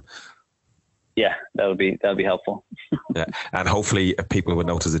this time. Yeah, that'll be helpful. Yeah, and hopefully people will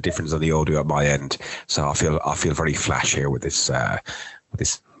notice a difference on the audio at my end. So I feel very flash here with this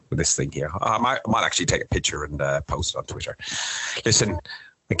thing here. I might actually take a picture and post it on Twitter. Listen,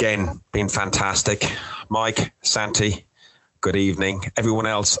 again, been fantastic. Mike, Santi, good evening. Everyone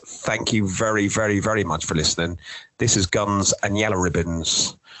else, thank you very, very, very much for listening. This is Guns and Yellow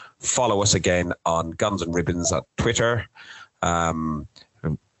Ribbons. Follow us again on Guns and Ribbons at Twitter.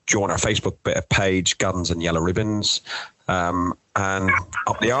 Join our Facebook page, Guns and Yellow Ribbons, and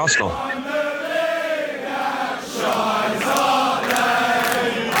up the Arsenal.